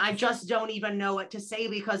 And I just don't even know what to say,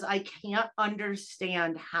 because I can't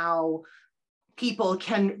understand how people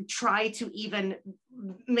can try to even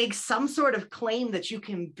make some sort of claim that you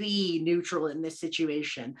can be neutral in this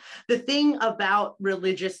situation. The thing about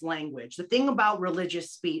religious language, the thing about religious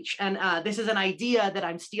speech, and this is an idea that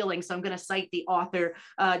I'm stealing, so I'm going to cite the author.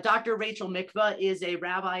 Dr. Rachel Mikva is a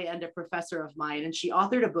rabbi and a professor of mine, and she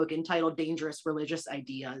authored a book entitled Dangerous Religious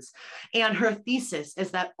Ideas. And her thesis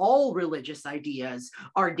is that all religious ideas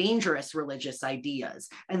are dangerous religious ideas.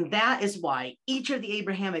 And that is why each of the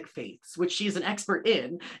Abrahamic faiths, which she's an expert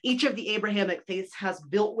in, each of the Abrahamic faiths has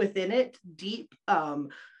built within it deep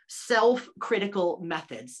self-critical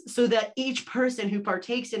methods, so that each person who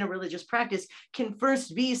partakes in a religious practice can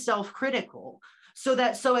first be self-critical, so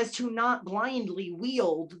as to not blindly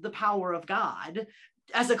wield the power of God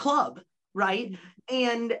as a club, right?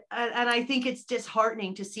 And I think it's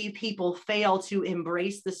disheartening to see people fail to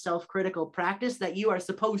embrace the self-critical practice that you are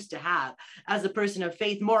supposed to have as a person of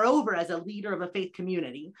faith, moreover, as a leader of a faith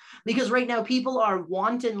community. Because right now people are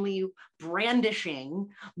wantonly brandishing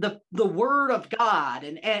the word of God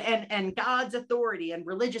and God's authority and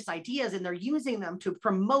religious ideas, and they're using them to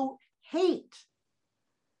promote hate.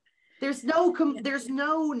 There's no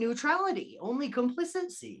neutrality, only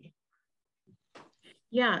complicity.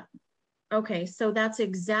 Yeah. Okay, so that's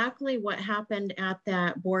exactly what happened at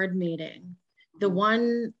that board meeting. The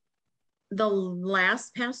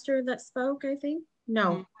last pastor that spoke, I think?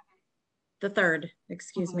 No, the third,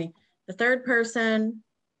 excuse me. The third person,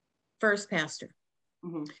 first pastor.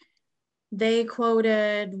 They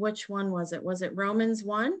quoted, which one was it? Was it Romans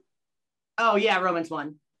 1? Oh yeah, Romans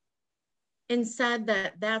 1. And said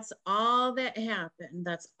that that's all that happened.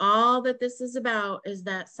 That's all that this is about, is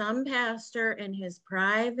that some pastor in his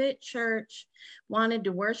private church wanted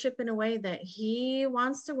to worship in a way that he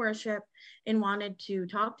wants to worship, and wanted to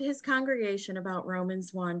talk to his congregation about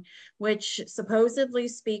Romans 1, which supposedly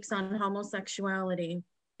speaks on homosexuality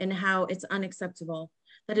and how it's unacceptable.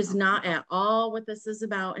 That is not at all what this is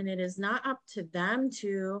about. And it is not up to them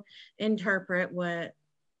to interpret what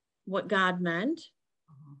God meant.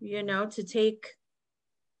 You know, to take,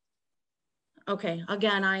 okay,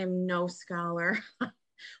 again, I am no scholar,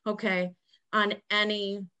 okay, on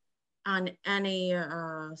any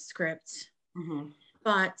script,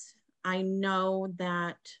 but I know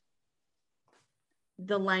that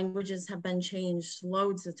the languages have been changed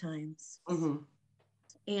loads of times.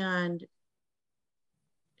 And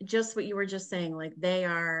just what you were just saying, like, they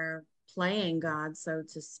are playing God, so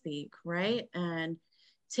to speak, right? And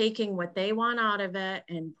taking what they want out of it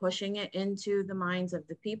and pushing it into the minds of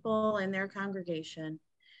the people in their congregation.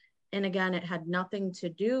 And again, it had nothing to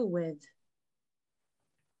do with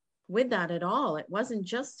that at all. It wasn't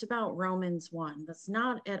just about Romans 1. That's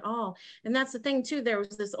not at all. And that's the thing too. There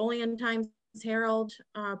was this Olean Times Herald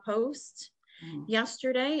post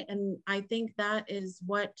yesterday. And I think that is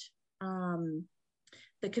what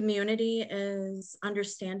the community is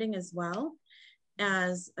understanding as well.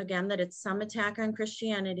 As, again, that it's some attack on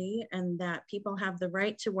Christianity, and that people have the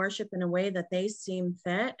right to worship in a way that they seem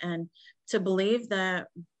fit, and to believe that,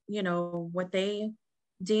 you know, what they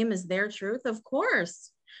deem as their truth. Of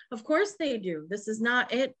course they do. This is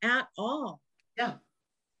not it at all. Yeah,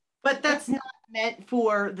 but that's not meant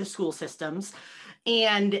for the school systems.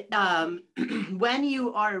 And when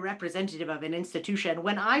you are a representative of an institution,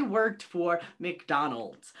 when I worked for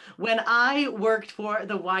McDonald's, when I worked for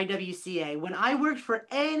the YWCA, when I worked for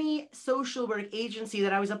any social work agency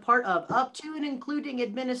that I was a part of, up to and including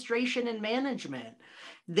administration and management,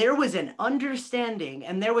 there was an understanding,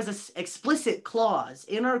 and there was an explicit clause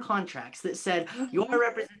in our contracts that said, you're a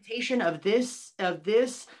representation of this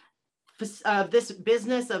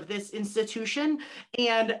business, of this institution.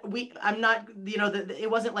 And I'm not, you know, it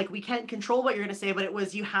wasn't like we can't control what you're going to say, but it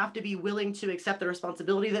was, you have to be willing to accept the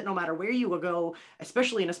responsibility that no matter where you will go,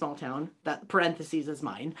 especially in a small town, that parentheses is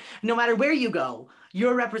mine, no matter where you go,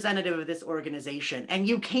 you're a representative of this organization. And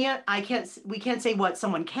we can't say what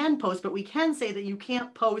someone can post, but we can say that you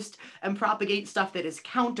can't post and propagate stuff that is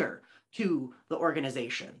counter to the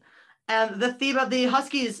organization. And the theme of the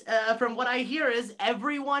Huskies, from what I hear, is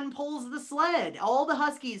everyone pulls the sled. All the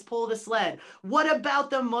Huskies pull the sled. What about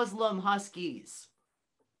the Muslim Huskies?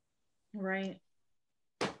 Right.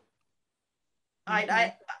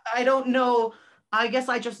 I don't know. I guess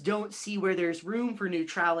I just don't see where there's room for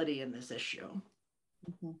neutrality in this issue.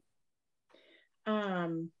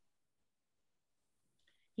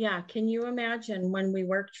 Yeah, can you imagine when we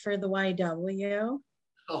worked for the YW?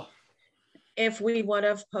 Oh, if we would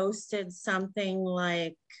have posted something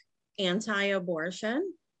like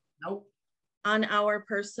anti-abortion nope. on our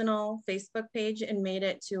personal Facebook page and made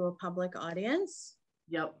it to a public audience,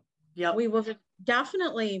 Yep. we would have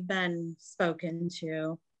definitely been spoken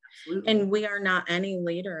to. Absolutely. And we are not any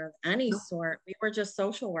leader of any sort. We were just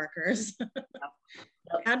social workers,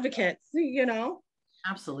 advocates, you know?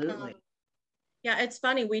 Absolutely. Yeah, it's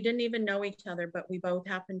funny. We didn't even know each other, but we both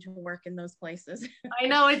happened to work in those places. I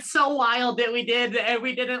know, it's so wild that we did, and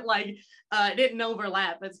we didn't didn't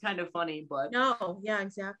overlap. It's kind of funny, but no, yeah,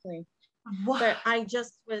 exactly. What? But I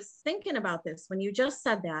just was thinking about this when you just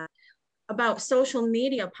said that about social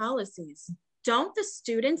media policies. Don't the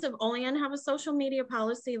students of Olean have a social media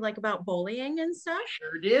policy like about bullying and stuff?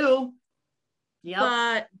 Sure do. Yep.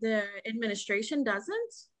 But the administration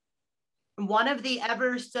doesn't? One of the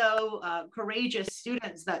ever so courageous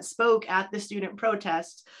students that spoke at the student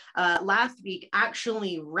protest last week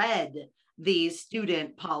actually read the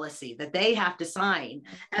student policy that they have to sign.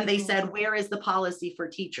 And they said, where is the policy for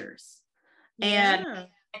teachers? And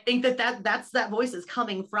I think that voice is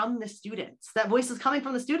coming from the students. That voice is coming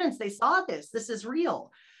from the students. They saw this. This is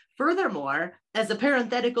real. Furthermore, as a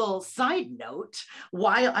parenthetical side note,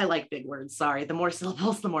 while I like big words, sorry, the more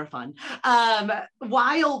syllables, the more fun.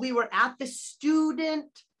 While we were at the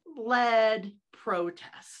student-led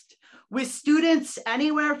protest with students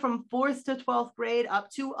anywhere from 4th to 12th grade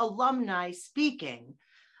up to alumni speaking,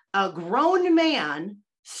 a grown man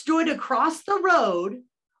stood across the road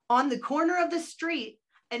on the corner of the street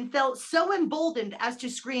and felt so emboldened as to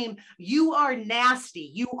scream, "You are nasty.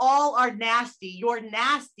 You all are nasty. You're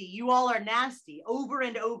nasty. You all are nasty," over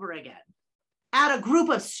and over again at a group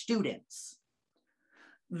of students.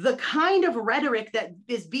 The kind of rhetoric that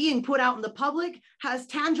is being put out in the public has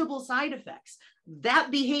tangible side effects. That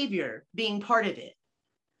behavior being part of it.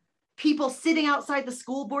 People sitting outside the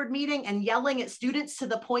school board meeting and yelling at students to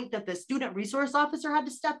the point that the student resource officer had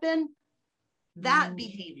to step in. That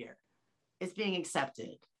behavior is being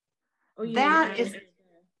accepted. Oh, that is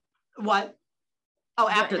what? Oh,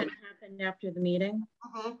 after what happened after the meeting?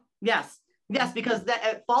 Yes, because that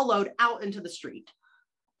it followed out into the street.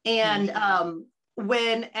 And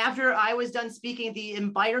when after I was done speaking, the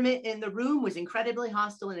environment in the room was incredibly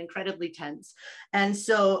hostile and incredibly tense. And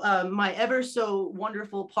so my ever so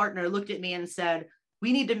wonderful partner looked at me and said,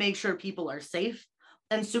 "We need to make sure people are safe."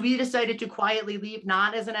 And so we decided to quietly leave,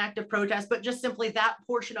 not as an act of protest, but just simply that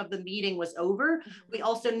portion of the meeting was over. We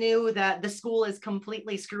also knew that the school is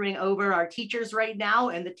completely screwing over our teachers right now.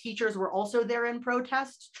 And the teachers were also there in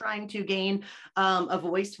protest, trying to gain a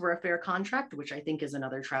voice for a fair contract, which I think is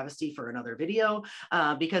another travesty for another video,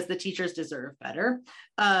 because the teachers deserve better.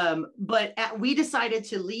 We decided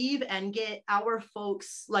to leave and get our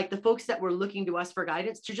folks, like the folks that were looking to us for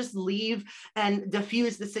guidance, to just leave and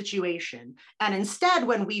diffuse the situation. And instead,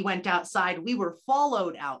 when we went outside, we were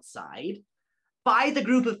followed outside by the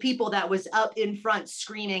group of people that was up in front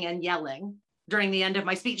screaming and yelling during the end of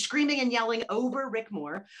my speech, screaming and yelling over Rick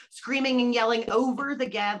Moore, screaming and yelling over the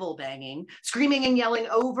gavel banging, screaming and yelling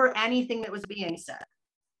over anything that was being said.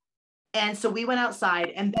 And so we went outside,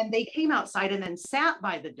 and then they came outside and then sat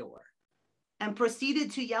by the door and proceeded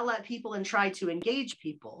to yell at people and try to engage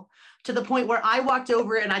people, to the point where I walked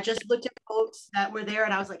over and I just looked at folks that were there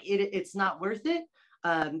and I was like, it's not worth it.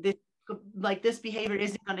 This behavior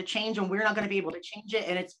isn't going to change, and we're not going to be able to change it.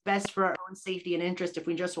 And it's best for our own safety and interest if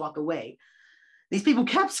we just walk away. These people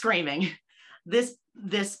kept screaming. This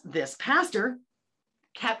pastor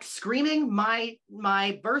kept screaming my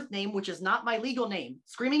birth name, which is not my legal name,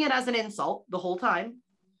 screaming it as an insult the whole time.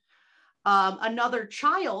 Another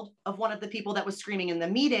child of one of the people that was screaming in the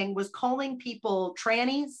meeting was calling people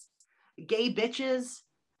trannies, gay bitches,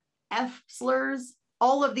 F slurs,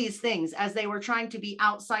 all of these things as they were trying to be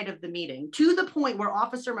outside of the meeting, to the point where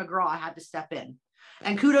Officer McGraw had to step in.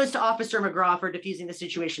 And kudos to Officer McGraw for diffusing the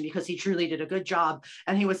situation, because he truly did a good job,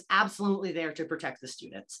 and he was absolutely there to protect the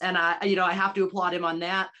students. And I have to applaud him on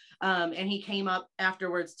that. And he came up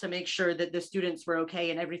afterwards to make sure that the students were okay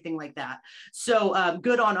and everything like that. So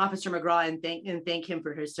good on Officer McGraw, and thank him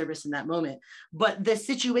for his service in that moment. But the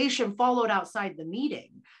situation followed outside the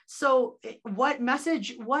meeting. So what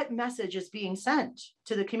message is being sent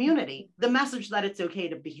to the community? The message that it's okay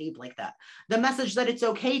to behave like that. The message that it's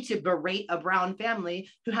okay to berate a brown family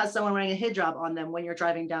who has someone wearing a hijab on them when you're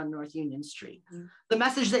driving down North Union Street. The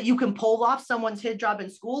message that you can pull off someone's hijab in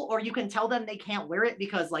school, or you can tell them they can't wear it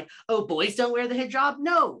because, like, oh, boys don't wear the hijab.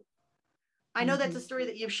 No, I know that's a story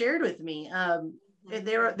that you've shared with me.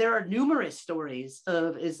 there are numerous stories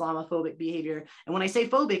of Islamophobic behavior. And when I say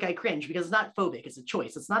phobic, I cringe, because it's not phobic, it's a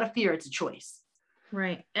choice. It's not a fear, it's a choice.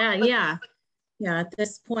 Right. Yeah. At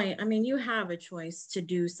this point, I mean, you have a choice to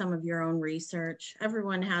do some of your own research.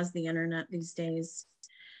 Everyone has the internet these days.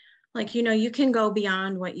 Like, you can go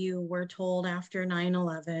beyond what you were told after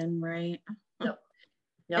 9/11, right? Yep.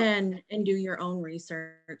 And do your own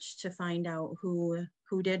research to find out who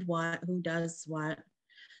did what, who does what.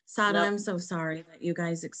 Sada, I'm so sorry that you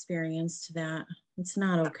guys experienced that. It's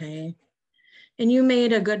not okay. And you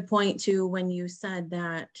made a good point too when you said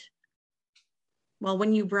that, well,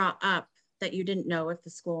 when you brought up that you didn't know if the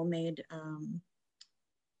school made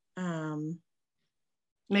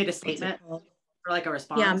a statement or like a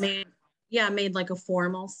response. Made like a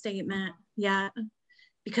formal statement yet,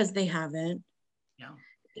 because they haven't. Yeah.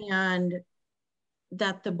 And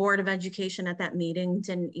that the Board of Education at that meeting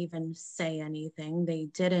didn't even say anything. They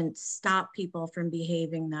didn't stop people from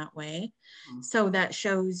behaving that way. Mm-hmm. So that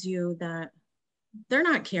shows you that they're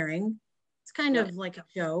not caring. It's kind of like a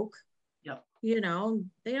joke. Yep. They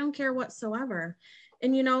don't care whatsoever.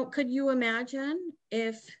 And could you imagine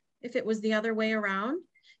if it was the other way around?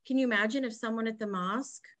 Can you imagine if someone at the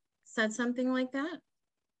mosque said something like that?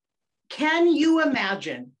 Can you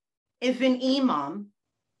imagine if an imam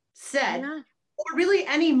said, or really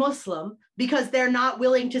any Muslim, because they're not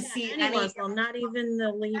willing to see any Muslim, not even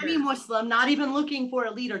the leader. Any Muslim, not even looking for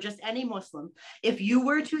a leader, just any Muslim. If you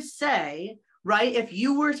were to say, right, if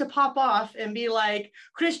you were to pop off and be like,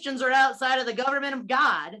 Christians are outside of the government of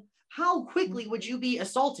God, how quickly would you be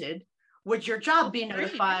assaulted? Would your job be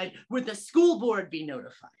notified? Would the school board be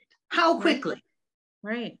notified? How quickly?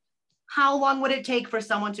 Right. How long would it take for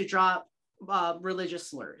someone to drop religious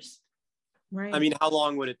slurs? Right. I mean, how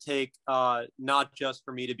long would it take, not just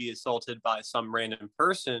for me to be assaulted by some random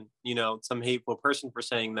person, some hateful person for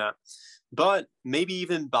saying that, but maybe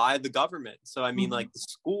even by the government. So, I mean, like the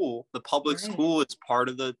school, the public school is part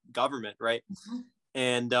of the government, right? Mm-hmm.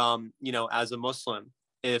 And, as a Muslim,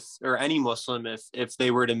 if any Muslim, if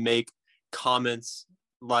they were to make comments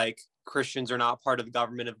like Christians are not part of the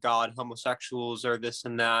government of God, homosexuals are this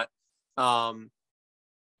and that,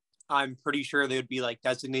 I'm pretty sure they would be like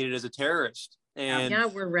designated as a terrorist and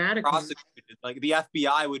we're radical. Prosecuted. Like the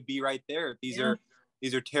FBI would be right there. These are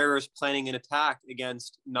terrorists planning an attack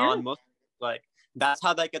against non-Muslims. Like that's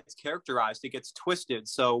how that gets characterized. It gets twisted.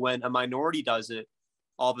 So when a minority does it,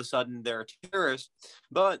 all of a sudden they're a terrorist.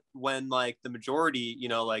 But when like the majority,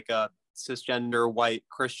 like a cisgender white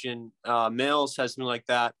Christian male says something like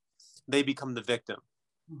that, they become the victim,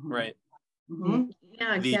 right? Mm-hmm.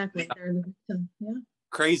 Yeah, exactly.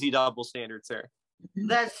 Crazy double standards there.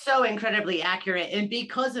 That's so incredibly accurate. And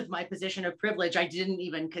because of my position of privilege, I didn't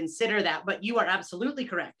even consider that, but you are absolutely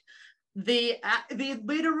correct. The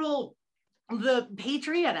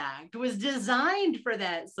Patriot Act was designed for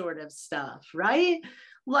that sort of stuff, right?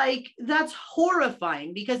 Like that's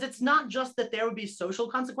horrifying, because it's not just that there would be social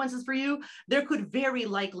consequences for you. There could very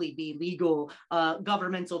likely be legal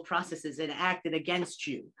governmental processes enacted against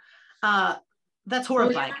you. That's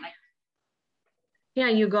horrifying. Yeah,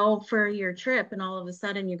 you go for your trip and all of a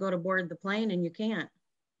sudden you go to board the plane and you can't.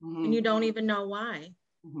 And you don't even know why.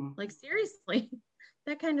 Like seriously,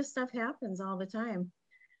 that kind of stuff happens all the time.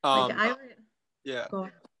 Okay, yeah,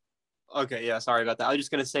 sorry about that. I was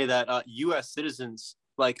just going to say that U.S. citizens,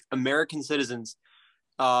 like American citizens,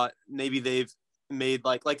 maybe they've made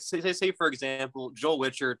like say for example, Joel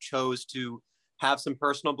Witcher chose to have some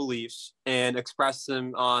personal beliefs and express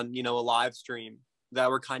them on, a live stream that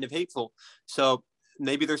were kind of hateful. So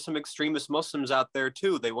maybe there's some extremist Muslims out there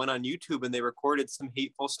too. They went on YouTube and they recorded some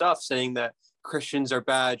hateful stuff saying that Christians are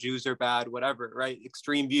bad, Jews are bad, whatever, right?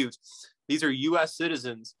 Extreme views. These are US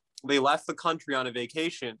citizens. They left the country on a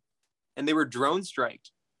vacation and they were drone striked.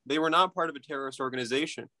 They were not part of a terrorist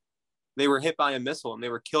organization. They were hit by a missile and they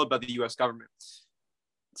were killed by the US government.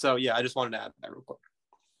 So yeah, I just wanted to add that real quick.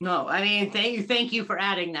 No, I mean, thank you for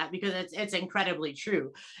adding that, because it's incredibly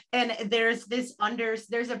true. And there's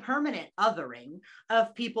a permanent othering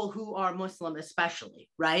of people who are Muslim, especially,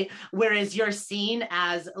 right? Whereas you're seen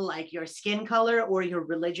as like your skin color or your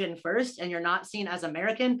religion first, and you're not seen as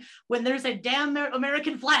American when there's a damn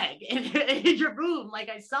American flag in your room, like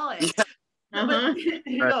I saw it.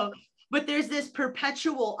 But, but there's this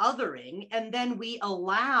perpetual othering, and then we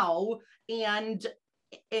allow and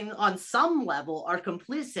on some level are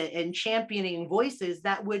complicit in championing voices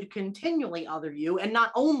that would continually other you, and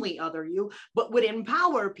not only other you, but would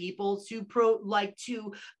empower people to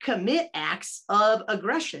to commit acts of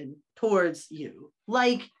aggression towards you.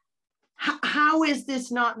 Like, how is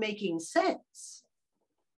this not making sense?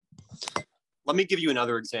 let me give you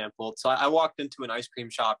another example. So I walked into an ice cream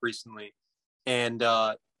shop recently, and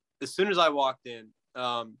as soon as I walked in,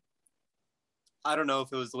 I don't know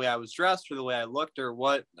if it was the way I was dressed or the way I looked or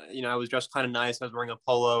what, I was dressed kind of nice. I was wearing a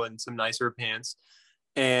polo and some nicer pants.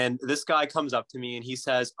 And this guy comes up to me and he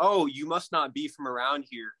says, "Oh, you must not be from around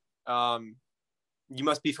here. You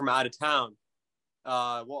must be from out of town.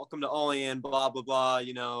 Welcome to Olean, blah, blah, blah.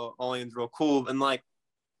 Olean's real cool." And like,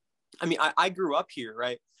 I mean, I grew up here,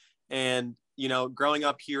 right? And, growing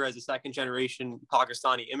up here as a second generation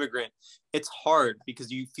Pakistani immigrant, it's hard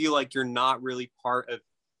because you feel like you're not really part of,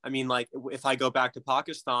 like if I go back to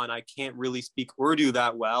Pakistan, I can't really speak Urdu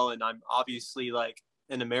that well. And I'm obviously like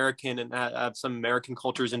an American and have some American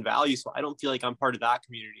cultures and values. So I don't feel like I'm part of that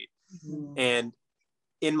community. Mm-hmm. And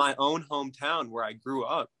in my own hometown where I grew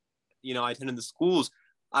up, I attended the schools.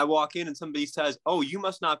 I walk in and somebody says, "Oh, you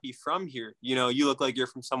must not be from here. You look like you're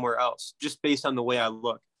from somewhere else," just based on the way I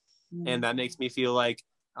look. Mm-hmm. And that makes me feel like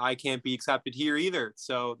I can't be accepted here either.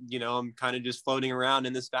 So, I'm kind of just floating around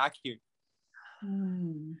in this vacuum.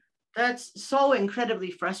 That's so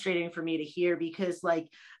incredibly frustrating for me to hear, because like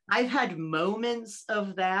I've had moments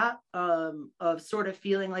of that, of sort of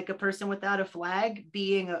feeling like a person without a flag,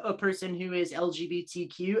 being a person who is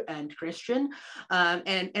LGBTQ and Christian,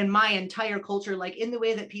 and my entire culture, like in the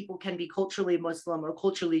way that people can be culturally Muslim or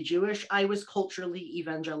culturally Jewish, I was culturally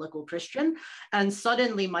evangelical Christian. And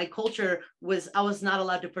suddenly my culture I was not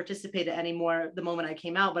allowed to participate anymore the moment I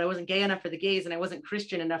came out, but I wasn't gay enough for the gays and I wasn't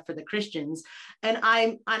Christian enough for the Christians. And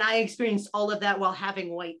I experienced all of that while having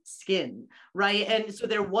white skin, right? And so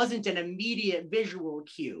there wasn't an immediate visual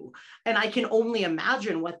cue. And I can only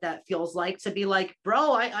imagine what that feels like to be like,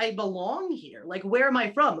 bro, I belong here. Like, where am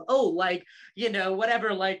I from? Oh, like,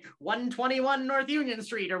 whatever, like 121 North Union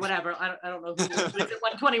Street or whatever. I don't know who lives at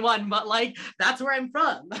 121, but like, that's where I'm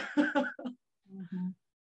from. Mm-hmm.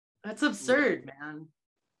 That's absurd, man.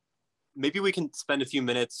 Maybe we can spend a few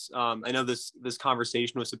minutes. I know this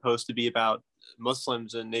conversation was supposed to be about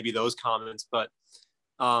Muslims and maybe those comments, but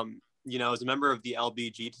as a member of the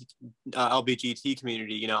LBGT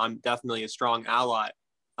community, I'm definitely a strong ally.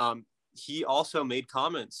 He also made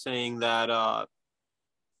comments saying that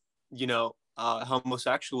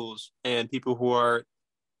homosexuals and people who are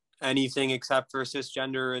anything except for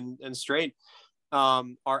cisgender and straight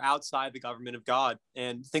are outside the government of God.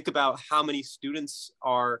 And think about how many students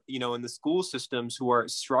are, in the school systems who are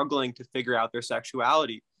struggling to figure out their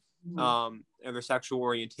sexuality, and their sexual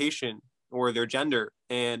orientation or their gender.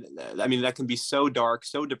 And I mean, that can be so dark,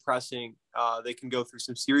 so depressing. They can go through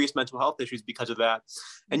some serious mental health issues because of that.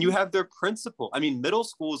 And you have their principal. I mean, middle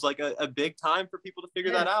school is like a big time for people to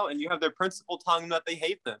figure that out. And you have their principal telling them that they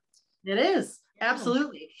hate them. It is.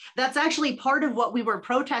 Absolutely. That's actually part of what we were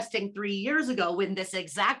protesting 3 years ago when this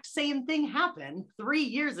exact same thing happened 3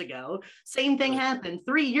 years ago. Same thing happened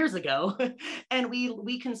 3 years ago. And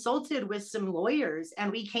we consulted with some lawyers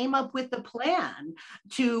and we came up with a plan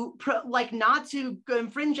to not to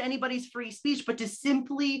infringe anybody's free speech, but to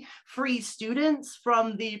simply free students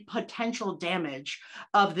from the potential damage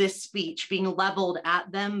of this speech being leveled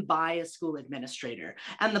at them by a school administrator.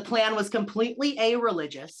 And the plan was completely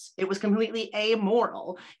a-religious. It was completely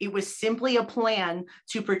amoral. It was simply a plan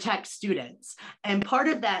to protect students. And part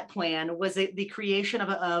of that plan was the creation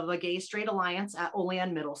of a gay-straight alliance at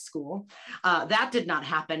Olean Middle School. That did not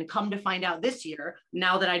happen. Come to find out this year,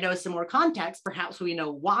 now that I know some more context, perhaps we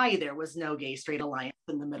know why there was no gay-straight alliance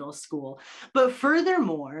in the middle school. But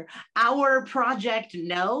furthermore, our Project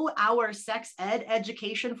No, our sex ed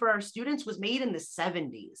education for our students was made in the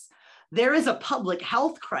 70s. There is a public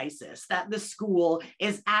health crisis that the school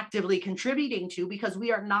is actively contributing to because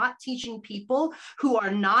we are not teaching people who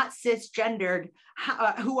are not cisgendered,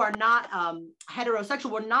 who are not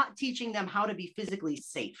heterosexual. We're not teaching them how to be physically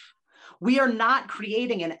safe. We are not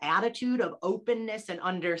creating an attitude of openness and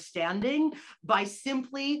understanding by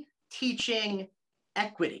simply teaching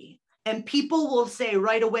equity. And people will say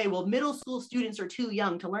right away, well, middle school students are too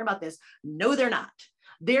young to learn about this. No, they're not.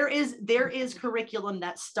 There is curriculum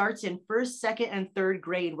that starts in first, second, and third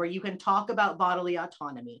grade where you can talk about bodily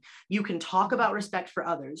autonomy. You can talk about respect for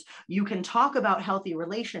others. You can talk about healthy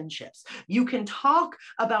relationships. You can talk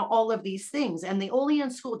about all of these things. And the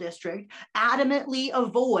Olean School District adamantly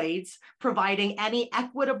avoids providing any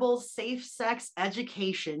equitable, safe sex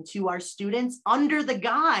education to our students under the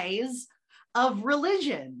guise of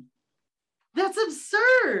religion. That's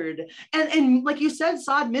absurd. And like you said,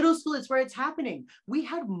 Saad, middle school is where it's happening. We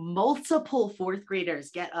had multiple fourth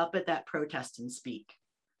graders get up at that protest and speak.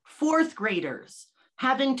 Fourth graders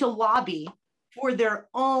having to lobby for their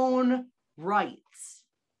own rights.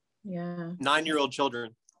 Yeah. 9-year-old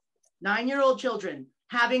children. 9-year-old children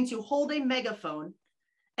having to hold a megaphone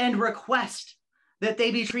and request that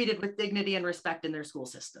they be treated with dignity and respect in their school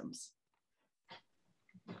systems.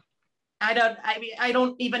 I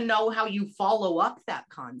don't even know how you follow up that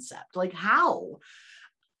concept. Like, how?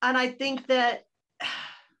 And I think that,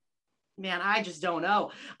 man, I just don't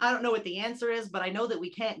know. I don't know what the answer is, but I know that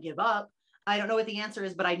we can't give up. I don't know what the answer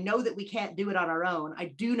is, but I know that we can't do it on our own. I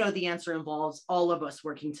do know the answer involves all of us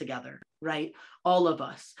working together, right? All of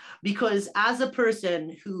us. Because as a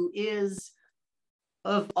person who is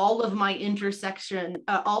of all of my intersectional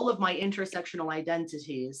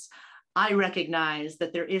identities, I recognize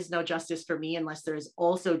that there is no justice for me unless there is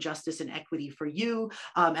also justice and equity for you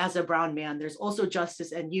as a brown man. There's also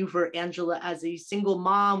justice and you for Angela as a single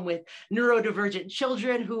mom with neurodivergent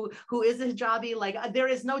children who is a hijabi. Like, there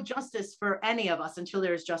is no justice for any of us until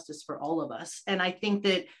there is justice for all of us. And I think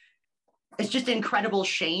that it's just incredible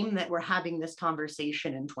shame that we're having this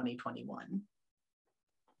conversation in 2021.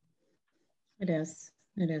 It is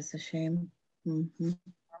a shame. Mm-hmm.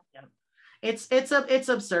 It's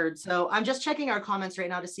absurd. So I'm just checking our comments right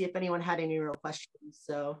now to see if anyone had any real questions.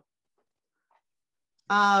 So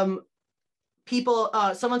someone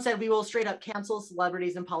said we will straight up cancel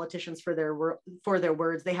celebrities and politicians for their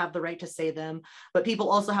words. They have the right to say them, but people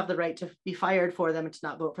also have the right to be fired for them and to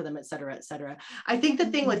not vote for them, et cetera, et cetera. I think the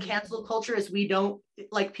thing with cancel culture is people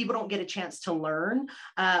don't get a chance to learn.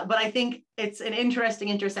 But I think it's an interesting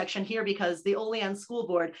intersection here because the Olean School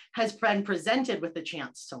Board has been presented with the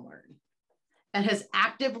chance to learn and has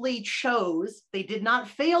actively they did not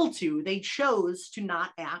fail to, they chose to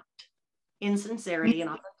not act in sincerity and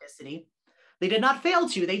authenticity. They did not fail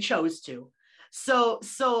to, they chose to. So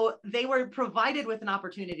they were provided with an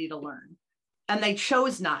opportunity to learn and they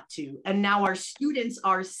chose not to. And now our students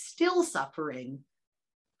are still suffering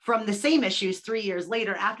from the same issues 3 years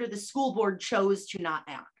later after the school board chose to not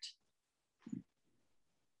act.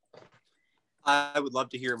 I would love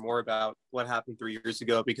to hear more about what happened 3 years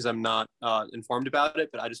ago because I'm not informed about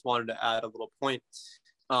it, but I just wanted to add a little point.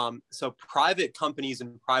 So private companies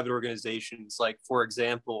and private organizations, like, for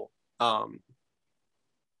example,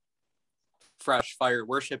 Fresh Fire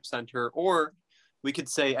Worship Center, or we could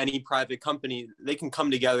say any private company, they can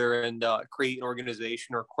come together and create an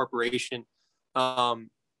organization or corporation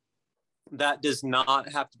that does not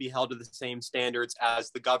have to be held to the same standards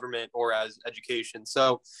as the government or as education.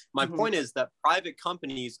 So my point is that private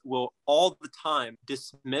companies will all the time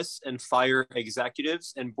dismiss and fire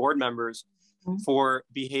executives and board members for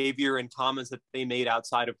behavior and comments that they made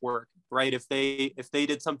outside of work, right? If they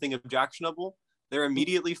did something objectionable, they're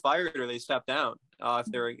immediately fired or they step down if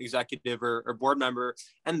they're an executive or board member.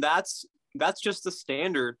 And that's just the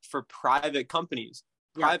standard for private companies.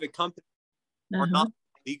 Private companies are not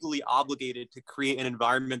legally obligated to create an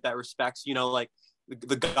environment that respects, like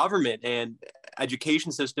the government and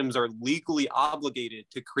education systems are legally obligated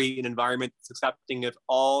to create an environment that's accepting of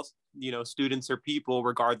all, students or people,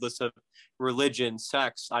 regardless of religion,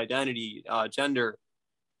 sex, identity, gender.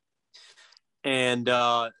 And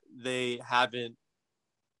they haven't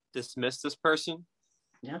dismissed this person.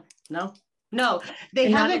 No,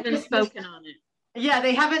 they haven't even spoken on it. Yeah,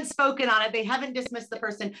 they haven't spoken on it. They haven't dismissed the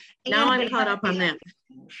person. Now I'm caught up on that.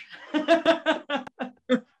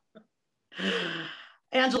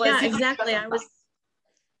 Angela. Yeah, exactly.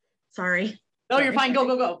 Sorry. No, you're fine.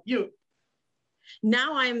 Go. You.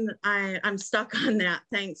 Now I'm stuck on that.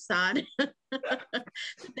 Thanks, Todd.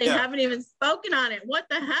 They haven't even spoken on it. What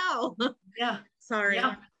the hell? Yeah. Sorry.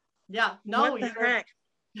 Yeah. No. What the heck?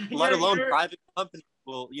 Let alone private companies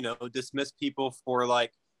will, dismiss people for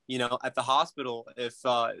at the hospital, if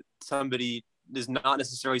somebody is not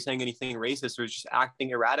necessarily saying anything racist or just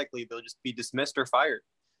acting erratically, they'll just be dismissed or fired.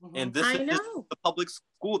 And this is the public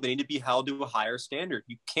school. They need to be held to a higher standard.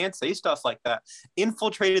 You can't say stuff like that.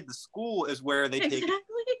 Infiltrated the school is where they take it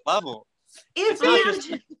level. What if a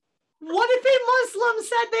Muslim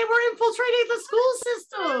said they were infiltrating the school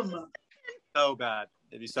system? So bad.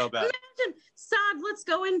 It'd be so bad. Imagine, Saad, let's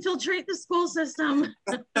go infiltrate the school system.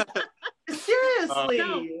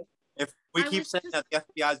 Seriously. If we keep saying that the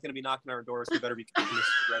FBI is going to be knocking on our doors, we better be keeping this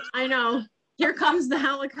right. I know. Here comes the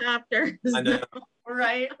helicopter. I know.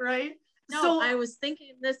 Right. No, so I was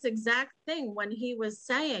thinking this exact thing when he was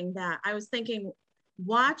saying that. I was thinking,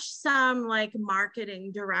 watch some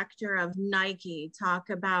marketing director of Nike talk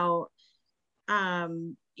about,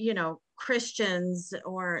 Christians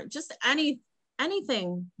or just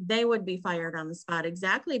anything, they would be fired on the spot.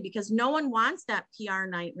 Exactly, because no one wants that PR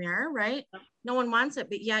nightmare, right? No one wants it,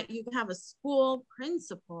 but yet you have a school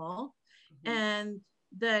principal and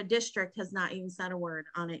the district has not even said a word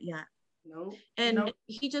on it yet.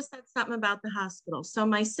 He just said something about the hospital. So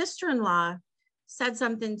my sister-in-law said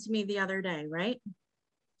something to me the other day, right?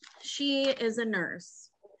 She is a nurse,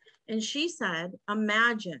 and she said,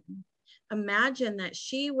 imagine that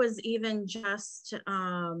she was even just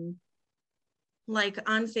like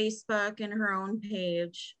on Facebook in her own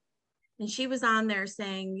page, and she was on there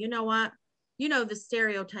saying, you know what, you know, the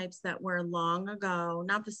stereotypes that were long ago,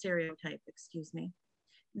 not the stereotype, excuse me,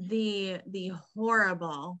 the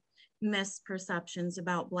horrible misperceptions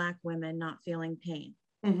about Black women not feeling pain.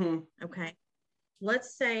 Mm-hmm. Okay.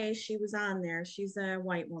 Let's say she was on there. She's a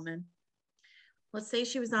white woman. Let's say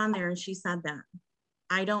she was on there and she said that.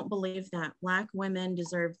 I don't believe that. Black women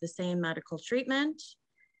deserve the same medical treatment,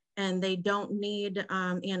 and they don't need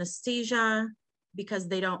anesthesia because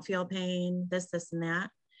they don't feel pain, this, and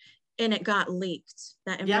that. And it got leaked.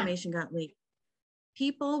 That information got leaked.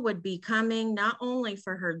 People would be coming not only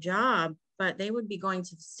for her job, but they would be going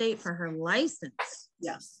to the state for her license.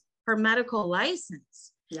 Yes. Her medical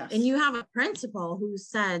license. Yes. And you have a principal who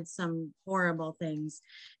said some horrible things.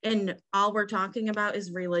 And all we're talking about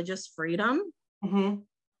is religious freedom. Mm-hmm.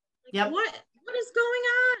 Yep. What is going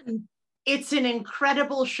on? It's an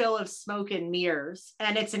incredible show of smoke and mirrors.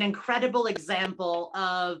 And it's an incredible example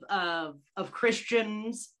of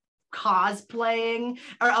Christians cosplaying,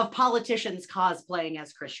 or of politicians cosplaying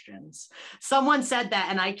as Christians. Someone said that,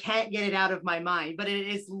 and I can't get it out of my mind, but it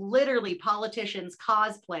is literally politicians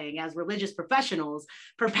cosplaying as religious professionals,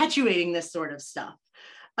 perpetuating this sort of stuff.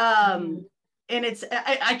 And it's,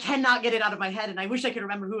 I cannot get it out of my head, and I wish I could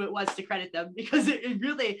remember who it was to credit them, because it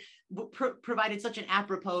really provided such an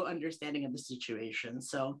apropos understanding of the situation.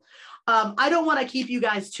 So I don't want to keep you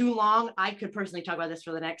guys too long. I could personally talk about this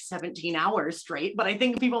for the next 17 hours straight, but I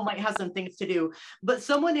think people might have some things to do. But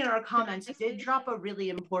someone in our comments did drop a really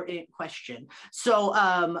important question. So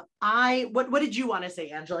what did you want to say,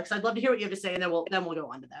 Angela? Because I'd love to hear what you have to say, and then we'll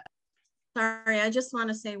go on to that. Sorry, I just want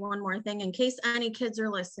to say one more thing in case any kids are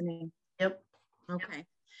listening. Yep. Okay.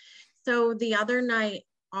 So the other night,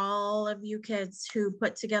 all of you kids who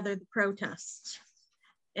put together the protest,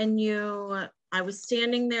 and I was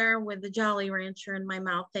standing there with the Jolly Rancher in my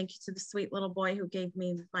mouth. Thank you to the sweet little boy who gave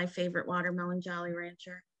me my favorite watermelon Jolly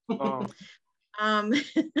Rancher. Oh. And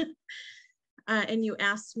you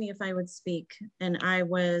asked me if I would speak, and I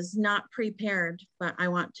was not prepared, but I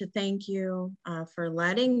want to thank you for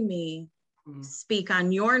letting me speak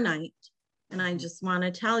on your night. And I just want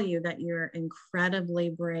to tell you that you're incredibly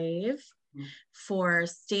brave for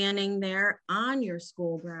standing there on your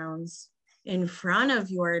school grounds in front of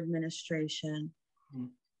your administration,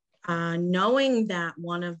 knowing that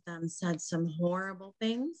one of them said some horrible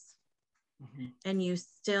things, and you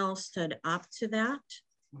still stood up to that.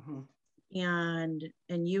 And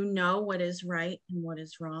you know what is right and what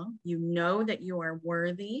is wrong. You know that you are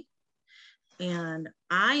worthy. And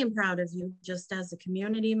I am proud of you just as a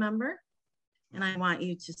community member. And I want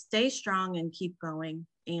you to stay strong and keep going.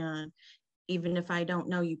 And even if I don't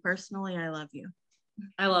know you personally, I love you.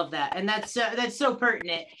 I love that. And that's so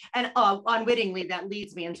pertinent. And unwittingly, that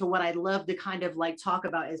leads me into what I'd love to kind of like talk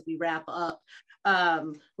about as we wrap up.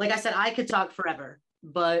 Like I said, I could talk forever,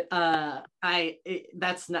 but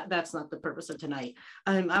that's not the purpose of tonight.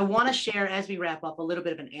 I want to share as we wrap up a little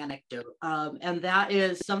bit of an anecdote. And that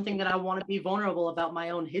is something that I want to be vulnerable about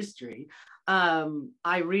my own history.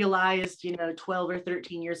 I realized, 12 or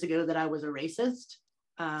 13 years ago that I was a racist,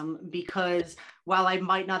 because while I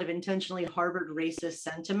might not have intentionally harbored racist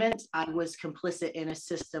sentiment, I was complicit in a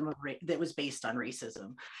system that was based on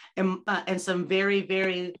racism. And some very,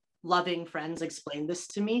 very loving friends explained this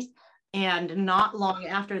to me. And not long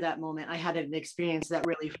after that moment, I had an experience that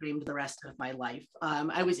really framed the rest of my life.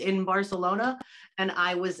 I was in Barcelona, and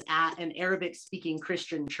I was at an Arabic-speaking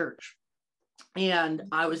Christian church. And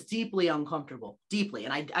I was deeply uncomfortable,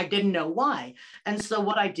 and I didn't know why. And so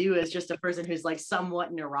what I do is, just a person who's like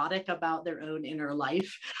somewhat neurotic about their own inner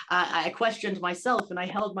life, I questioned myself, and I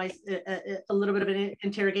held a little bit of an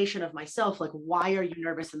interrogation of myself, like, why are you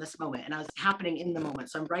nervous in this moment? And I was happening in the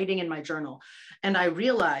moment. So I'm writing in my journal, and I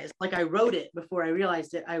realized, like I wrote it before I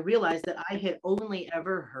realized it, that I had only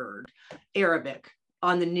ever heard Arabic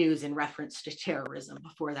on the news in reference to terrorism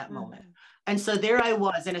before that moment. And so there I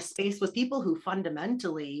was in a space with people who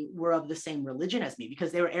fundamentally were of the same religion as me,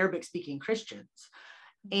 because they were Arabic speaking Christians.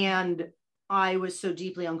 And I was so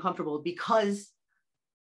deeply uncomfortable because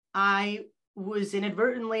I was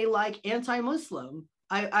inadvertently like anti-Muslim.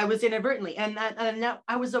 I was inadvertently, and that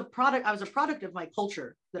I was a product of my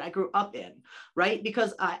culture that I grew up in, right?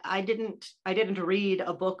 Because I didn't read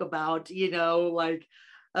a book about,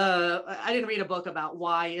 I didn't read a book about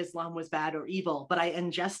why Islam was bad or evil, but I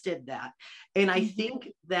ingested that. And I think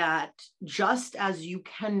that just as you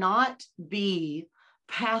cannot be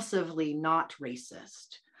passively not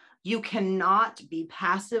racist. You cannot be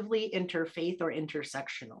passively interfaith or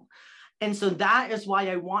intersectional. And so that is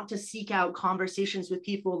why I want to seek out conversations with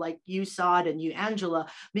people like you, Saad, and you, Angela,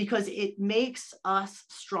 because it makes us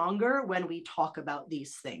stronger when we talk about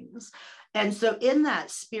these things. And so in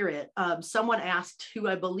that spirit, someone asked, who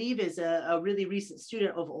I believe is a really recent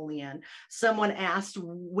student of Olean, someone asked,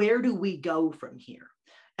 where do we go from here?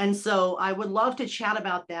 And so I would love to chat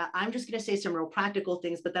about that. I'm just going to say some real practical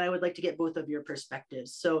things, but then I would like to get both of your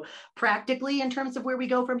perspectives. So practically, in terms of where we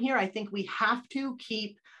go from here, I think we have to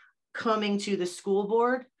keep coming to the school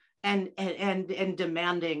board and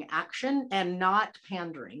demanding action and not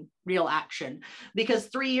pandering, real action. Because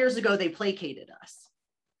 3 years ago, they placated us.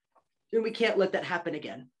 And we can't let that happen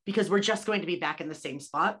again, because we're just going to be back in the same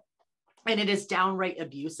spot. And it is downright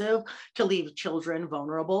abusive to leave children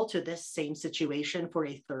vulnerable to this same situation for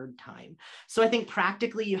a third time. So I think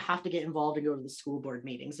practically you have to get involved and go to the school board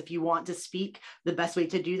meetings. If you want to speak, the best way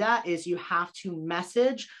to do that is you have to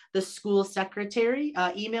message the school secretary,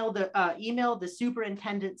 email the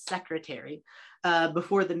superintendent's secretary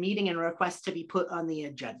before the meeting and request to be put on the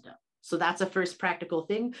agenda. So that's a first practical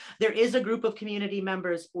thing. There is a group of community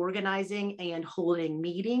members organizing and holding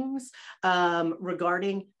meetings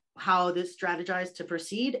regarding how this strategized to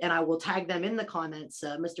proceed, and I will tag them in the comments.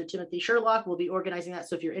 Mr. Timothy Sherlock will be organizing that.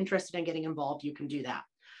 So if you're interested in getting involved, you can do that.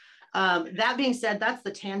 That being said, that's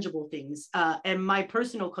the tangible things. And my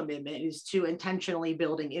personal commitment is to intentionally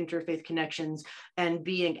building interfaith connections and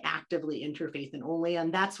being actively interfaith and only.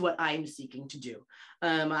 And that's what I'm seeking to do.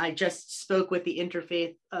 I just spoke with the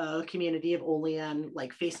interfaith community of Olean,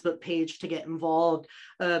 like Facebook page, to get involved.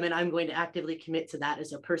 And I'm going to actively commit to that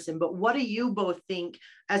as a person. But what do you both think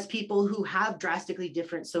as people who have drastically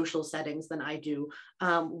different social settings than I do?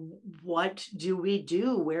 What do we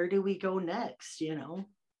do? Where do we go next, you know?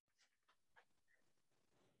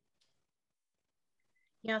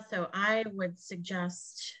 Yeah, so I would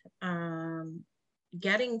suggest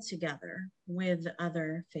getting together with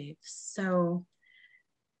other faiths. So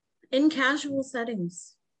in casual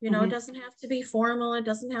settings, you know, it doesn't have to be formal. It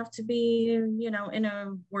doesn't have to be, you know, in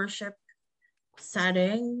a worship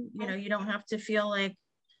setting. You know, you don't have to feel like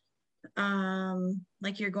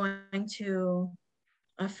you're going to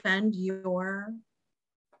offend your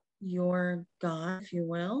God, if you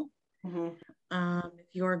will. If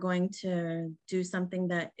you're going to do something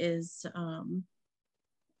that is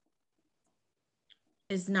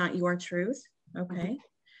not your truth, okay,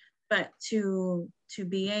 but to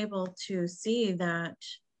be able to see that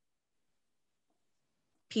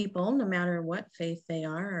people, no matter what faith they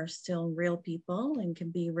are still real people and can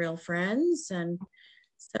be real friends. And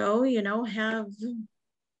so, you know, have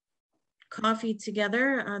coffee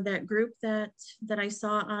together, that group that I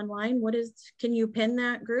saw online. Can you pin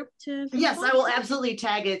that group to people? Yes, I will absolutely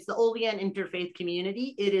tag it. It's the Olean Interfaith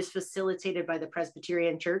Community. It is facilitated by the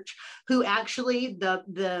Presbyterian Church, who actually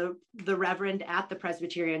the Reverend at the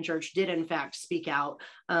Presbyterian Church did in fact speak out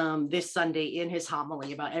this Sunday in his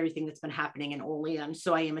homily about everything that's been happening in Olean.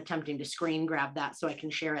 So I am attempting to screen grab that so I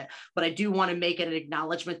can share it. But I do want to make it an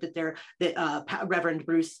acknowledgement that Reverend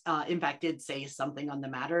Bruce in fact did say something on the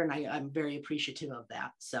matter, and I'm very appreciative of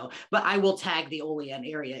that. So, but I will tag the Olean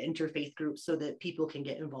area interfaith group so that people can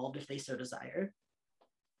get involved if they so desire.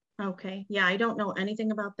 Okay. Yeah, I don't know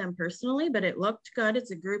anything about them personally, but it looked good.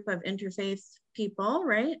 It's a group of interfaith people,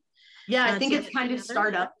 right? Yeah, I think it's kind of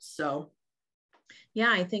startup. So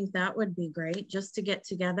yeah, I think that would be great, just to get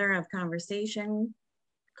together, have conversation,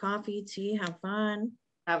 coffee, tea, have fun.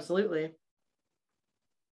 Absolutely.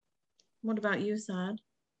 What about you, Saad?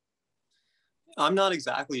 I'm not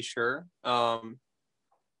exactly sure,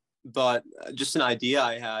 but just an idea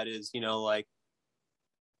I had is, you know, like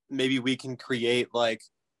maybe we can create like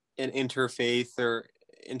an interfaith or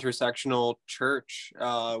intersectional church,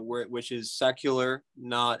 which is secular,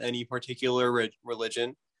 not any particular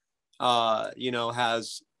religion, you know,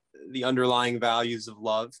 has the underlying values of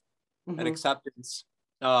love and acceptance,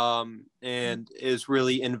 and is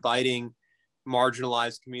really inviting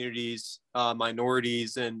marginalized communities,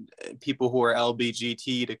 minorities, and people who are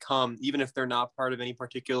LBGT to come, even if they're not part of any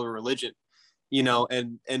particular religion, you know,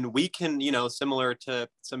 and we can, you know, similar to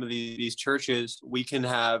some of these churches, we can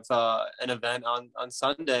have an event on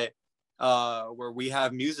Sunday where we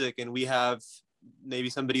have music and we have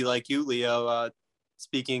maybe somebody like you, Leo,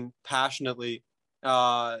 speaking passionately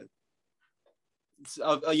of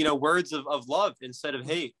you know, words of love instead of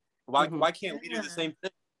hate. Why can't we do the same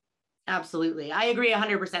thing? Absolutely. I agree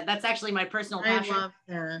 100%. That's actually my personal passion. I love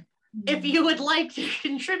that. If you would like to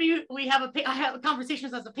contribute, I have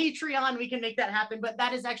Conversations as a Patreon. We can make that happen. But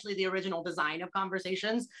that is actually the original design of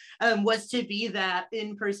Conversations, was to be that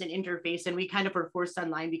in-person interface. And we kind of were forced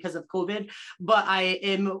online because of COVID. But I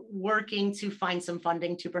am working to find some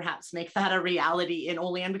funding to perhaps make that a reality in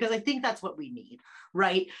Olean, because I think that's what we need,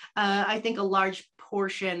 right? I think a large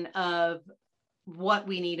portion of what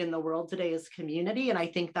we need in the world today is community. And I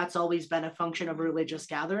think that's always been a function of religious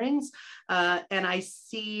gatherings. And I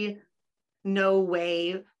see no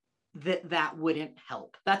way that wouldn't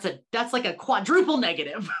help. That's like a quadruple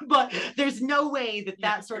negative, but there's no way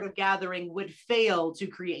that sort of gathering would fail to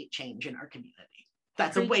create change in our community.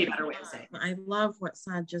 That's a way better way to say it. I love what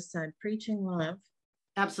Saad just said, preaching love.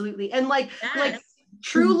 Absolutely. And like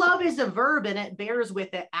true love is a verb, and it bears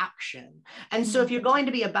with it action. And so if you're going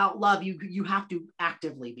to be about love, you have to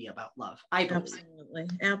actively be about love. I believe.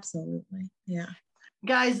 Absolutely. Yeah.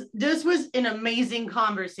 Guys, this was an amazing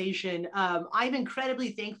conversation. I'm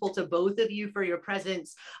incredibly thankful to both of you for your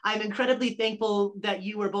presence. I'm incredibly thankful that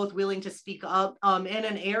you were both willing to speak up in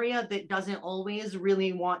an area that doesn't always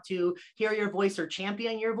really want to hear your voice or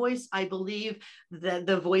champion your voice. I believe that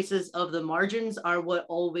the voices of the margins are what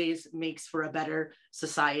always makes for a better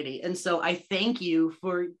society. And so I thank you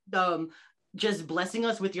for just blessing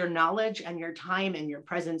us with your knowledge and your time and your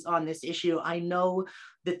presence on this issue. I know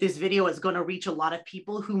that this video is going to reach a lot of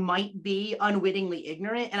people who might be unwittingly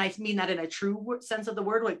ignorant. And I mean that in a true sense of the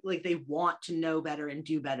word, like they want to know better and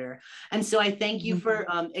do better. And so I thank you for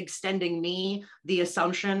extending me the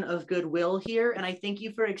assumption of goodwill here. And I thank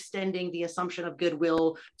you for extending the assumption of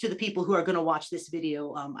goodwill to the people who are going to watch this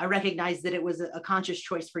video. I recognize that it was a conscious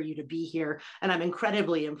choice for you to be here. And I'm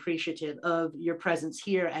incredibly appreciative of your presence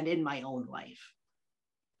here and in my own life.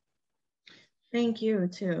 Thank you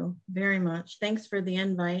too, very much. Thanks for the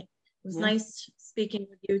invite. It was nice speaking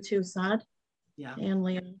with you too, Saad. Yeah. And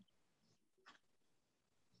Leon.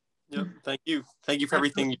 Yep. Thank you. Thank you for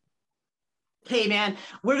everything. Hey man,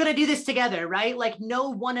 we're gonna do this together, right? Like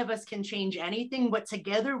no one of us can change anything, but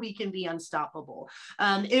together we can be unstoppable.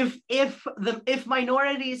 If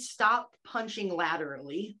minorities stop punching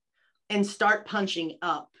laterally and start punching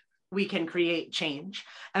up, we can create change,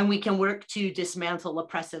 and we can work to dismantle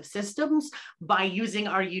oppressive systems by using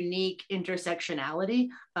our unique intersectionality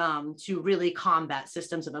to really combat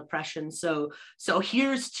systems of oppression. So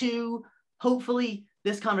here's to, hopefully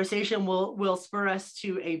this conversation will spur us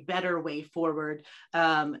to a better way forward.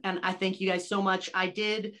 And I thank you guys so much. I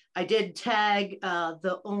did tag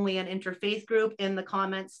the Olean Interfaith group in the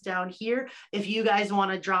comments down here. If you guys want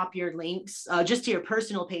to drop your links just to your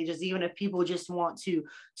personal pages, even if people just want to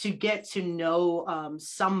get to know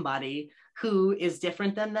somebody who is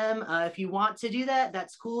different than them. If you want to do that,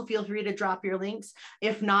 that's cool. Feel free to drop your links.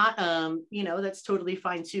 If not, that's totally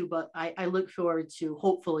fine too. But I look forward to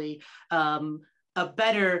hopefully a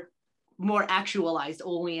better, more actualized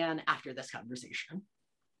Olean after this conversation.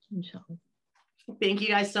 Inshallah. Thank you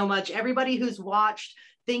guys so much. Everybody who's watched,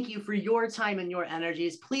 thank you for your time and your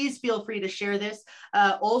energies. Please feel free to share this.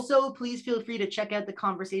 Also, please feel free to check out the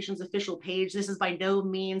Conversations official page. This is by no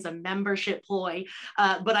means a membership ploy,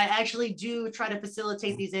 but I actually do try to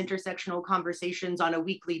facilitate these intersectional conversations on a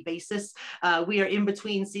weekly basis. We are in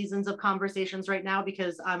between seasons of conversations right now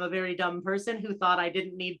because I'm a very dumb person who thought I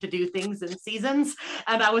didn't need to do things in seasons,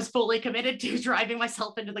 and I was fully committed to driving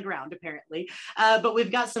myself into the ground, apparently. But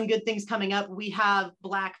we've got some good things coming up. We have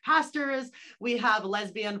Black pastors, we have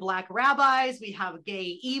lesbian Black rabbis, we have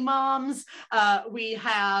gay imams, we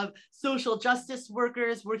have social justice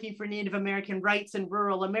workers working for Native American rights in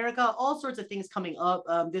rural America, all sorts of things coming up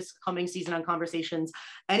this coming season on Conversations.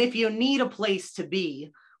 And if you need a place to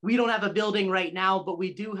be, we don't have a building right now, but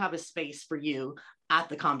we do have a space for you at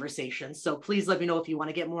the Conversation. So please let me know if you want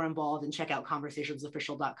to get more involved and check out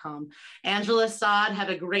conversationsofficial.com. Angela, Saad, have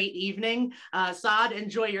a great evening. Saad,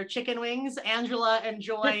 enjoy your chicken wings. Angela,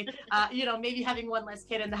 enjoy, maybe having one less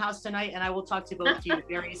kid in the house tonight, and I will talk to both of you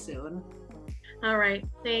very soon. All right.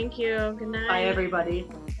 Thank you. Good night. Bye, everybody.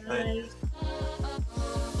 Bye.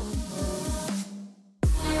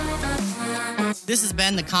 This has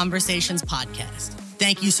been the Conversations Podcast.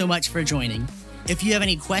 Thank you so much for joining. If you have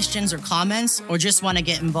any questions or comments, or just want to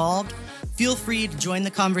get involved, feel free to join the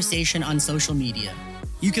conversation on social media.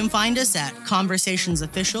 You can find us at Conversations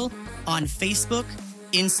Official on Facebook,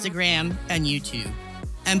 Instagram, and YouTube.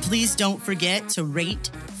 And please don't forget to rate,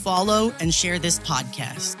 follow, and share this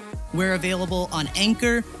podcast. We're available on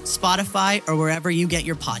Anchor, Spotify, or wherever you get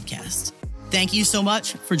your podcasts. Thank you so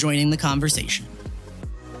much for joining the conversation.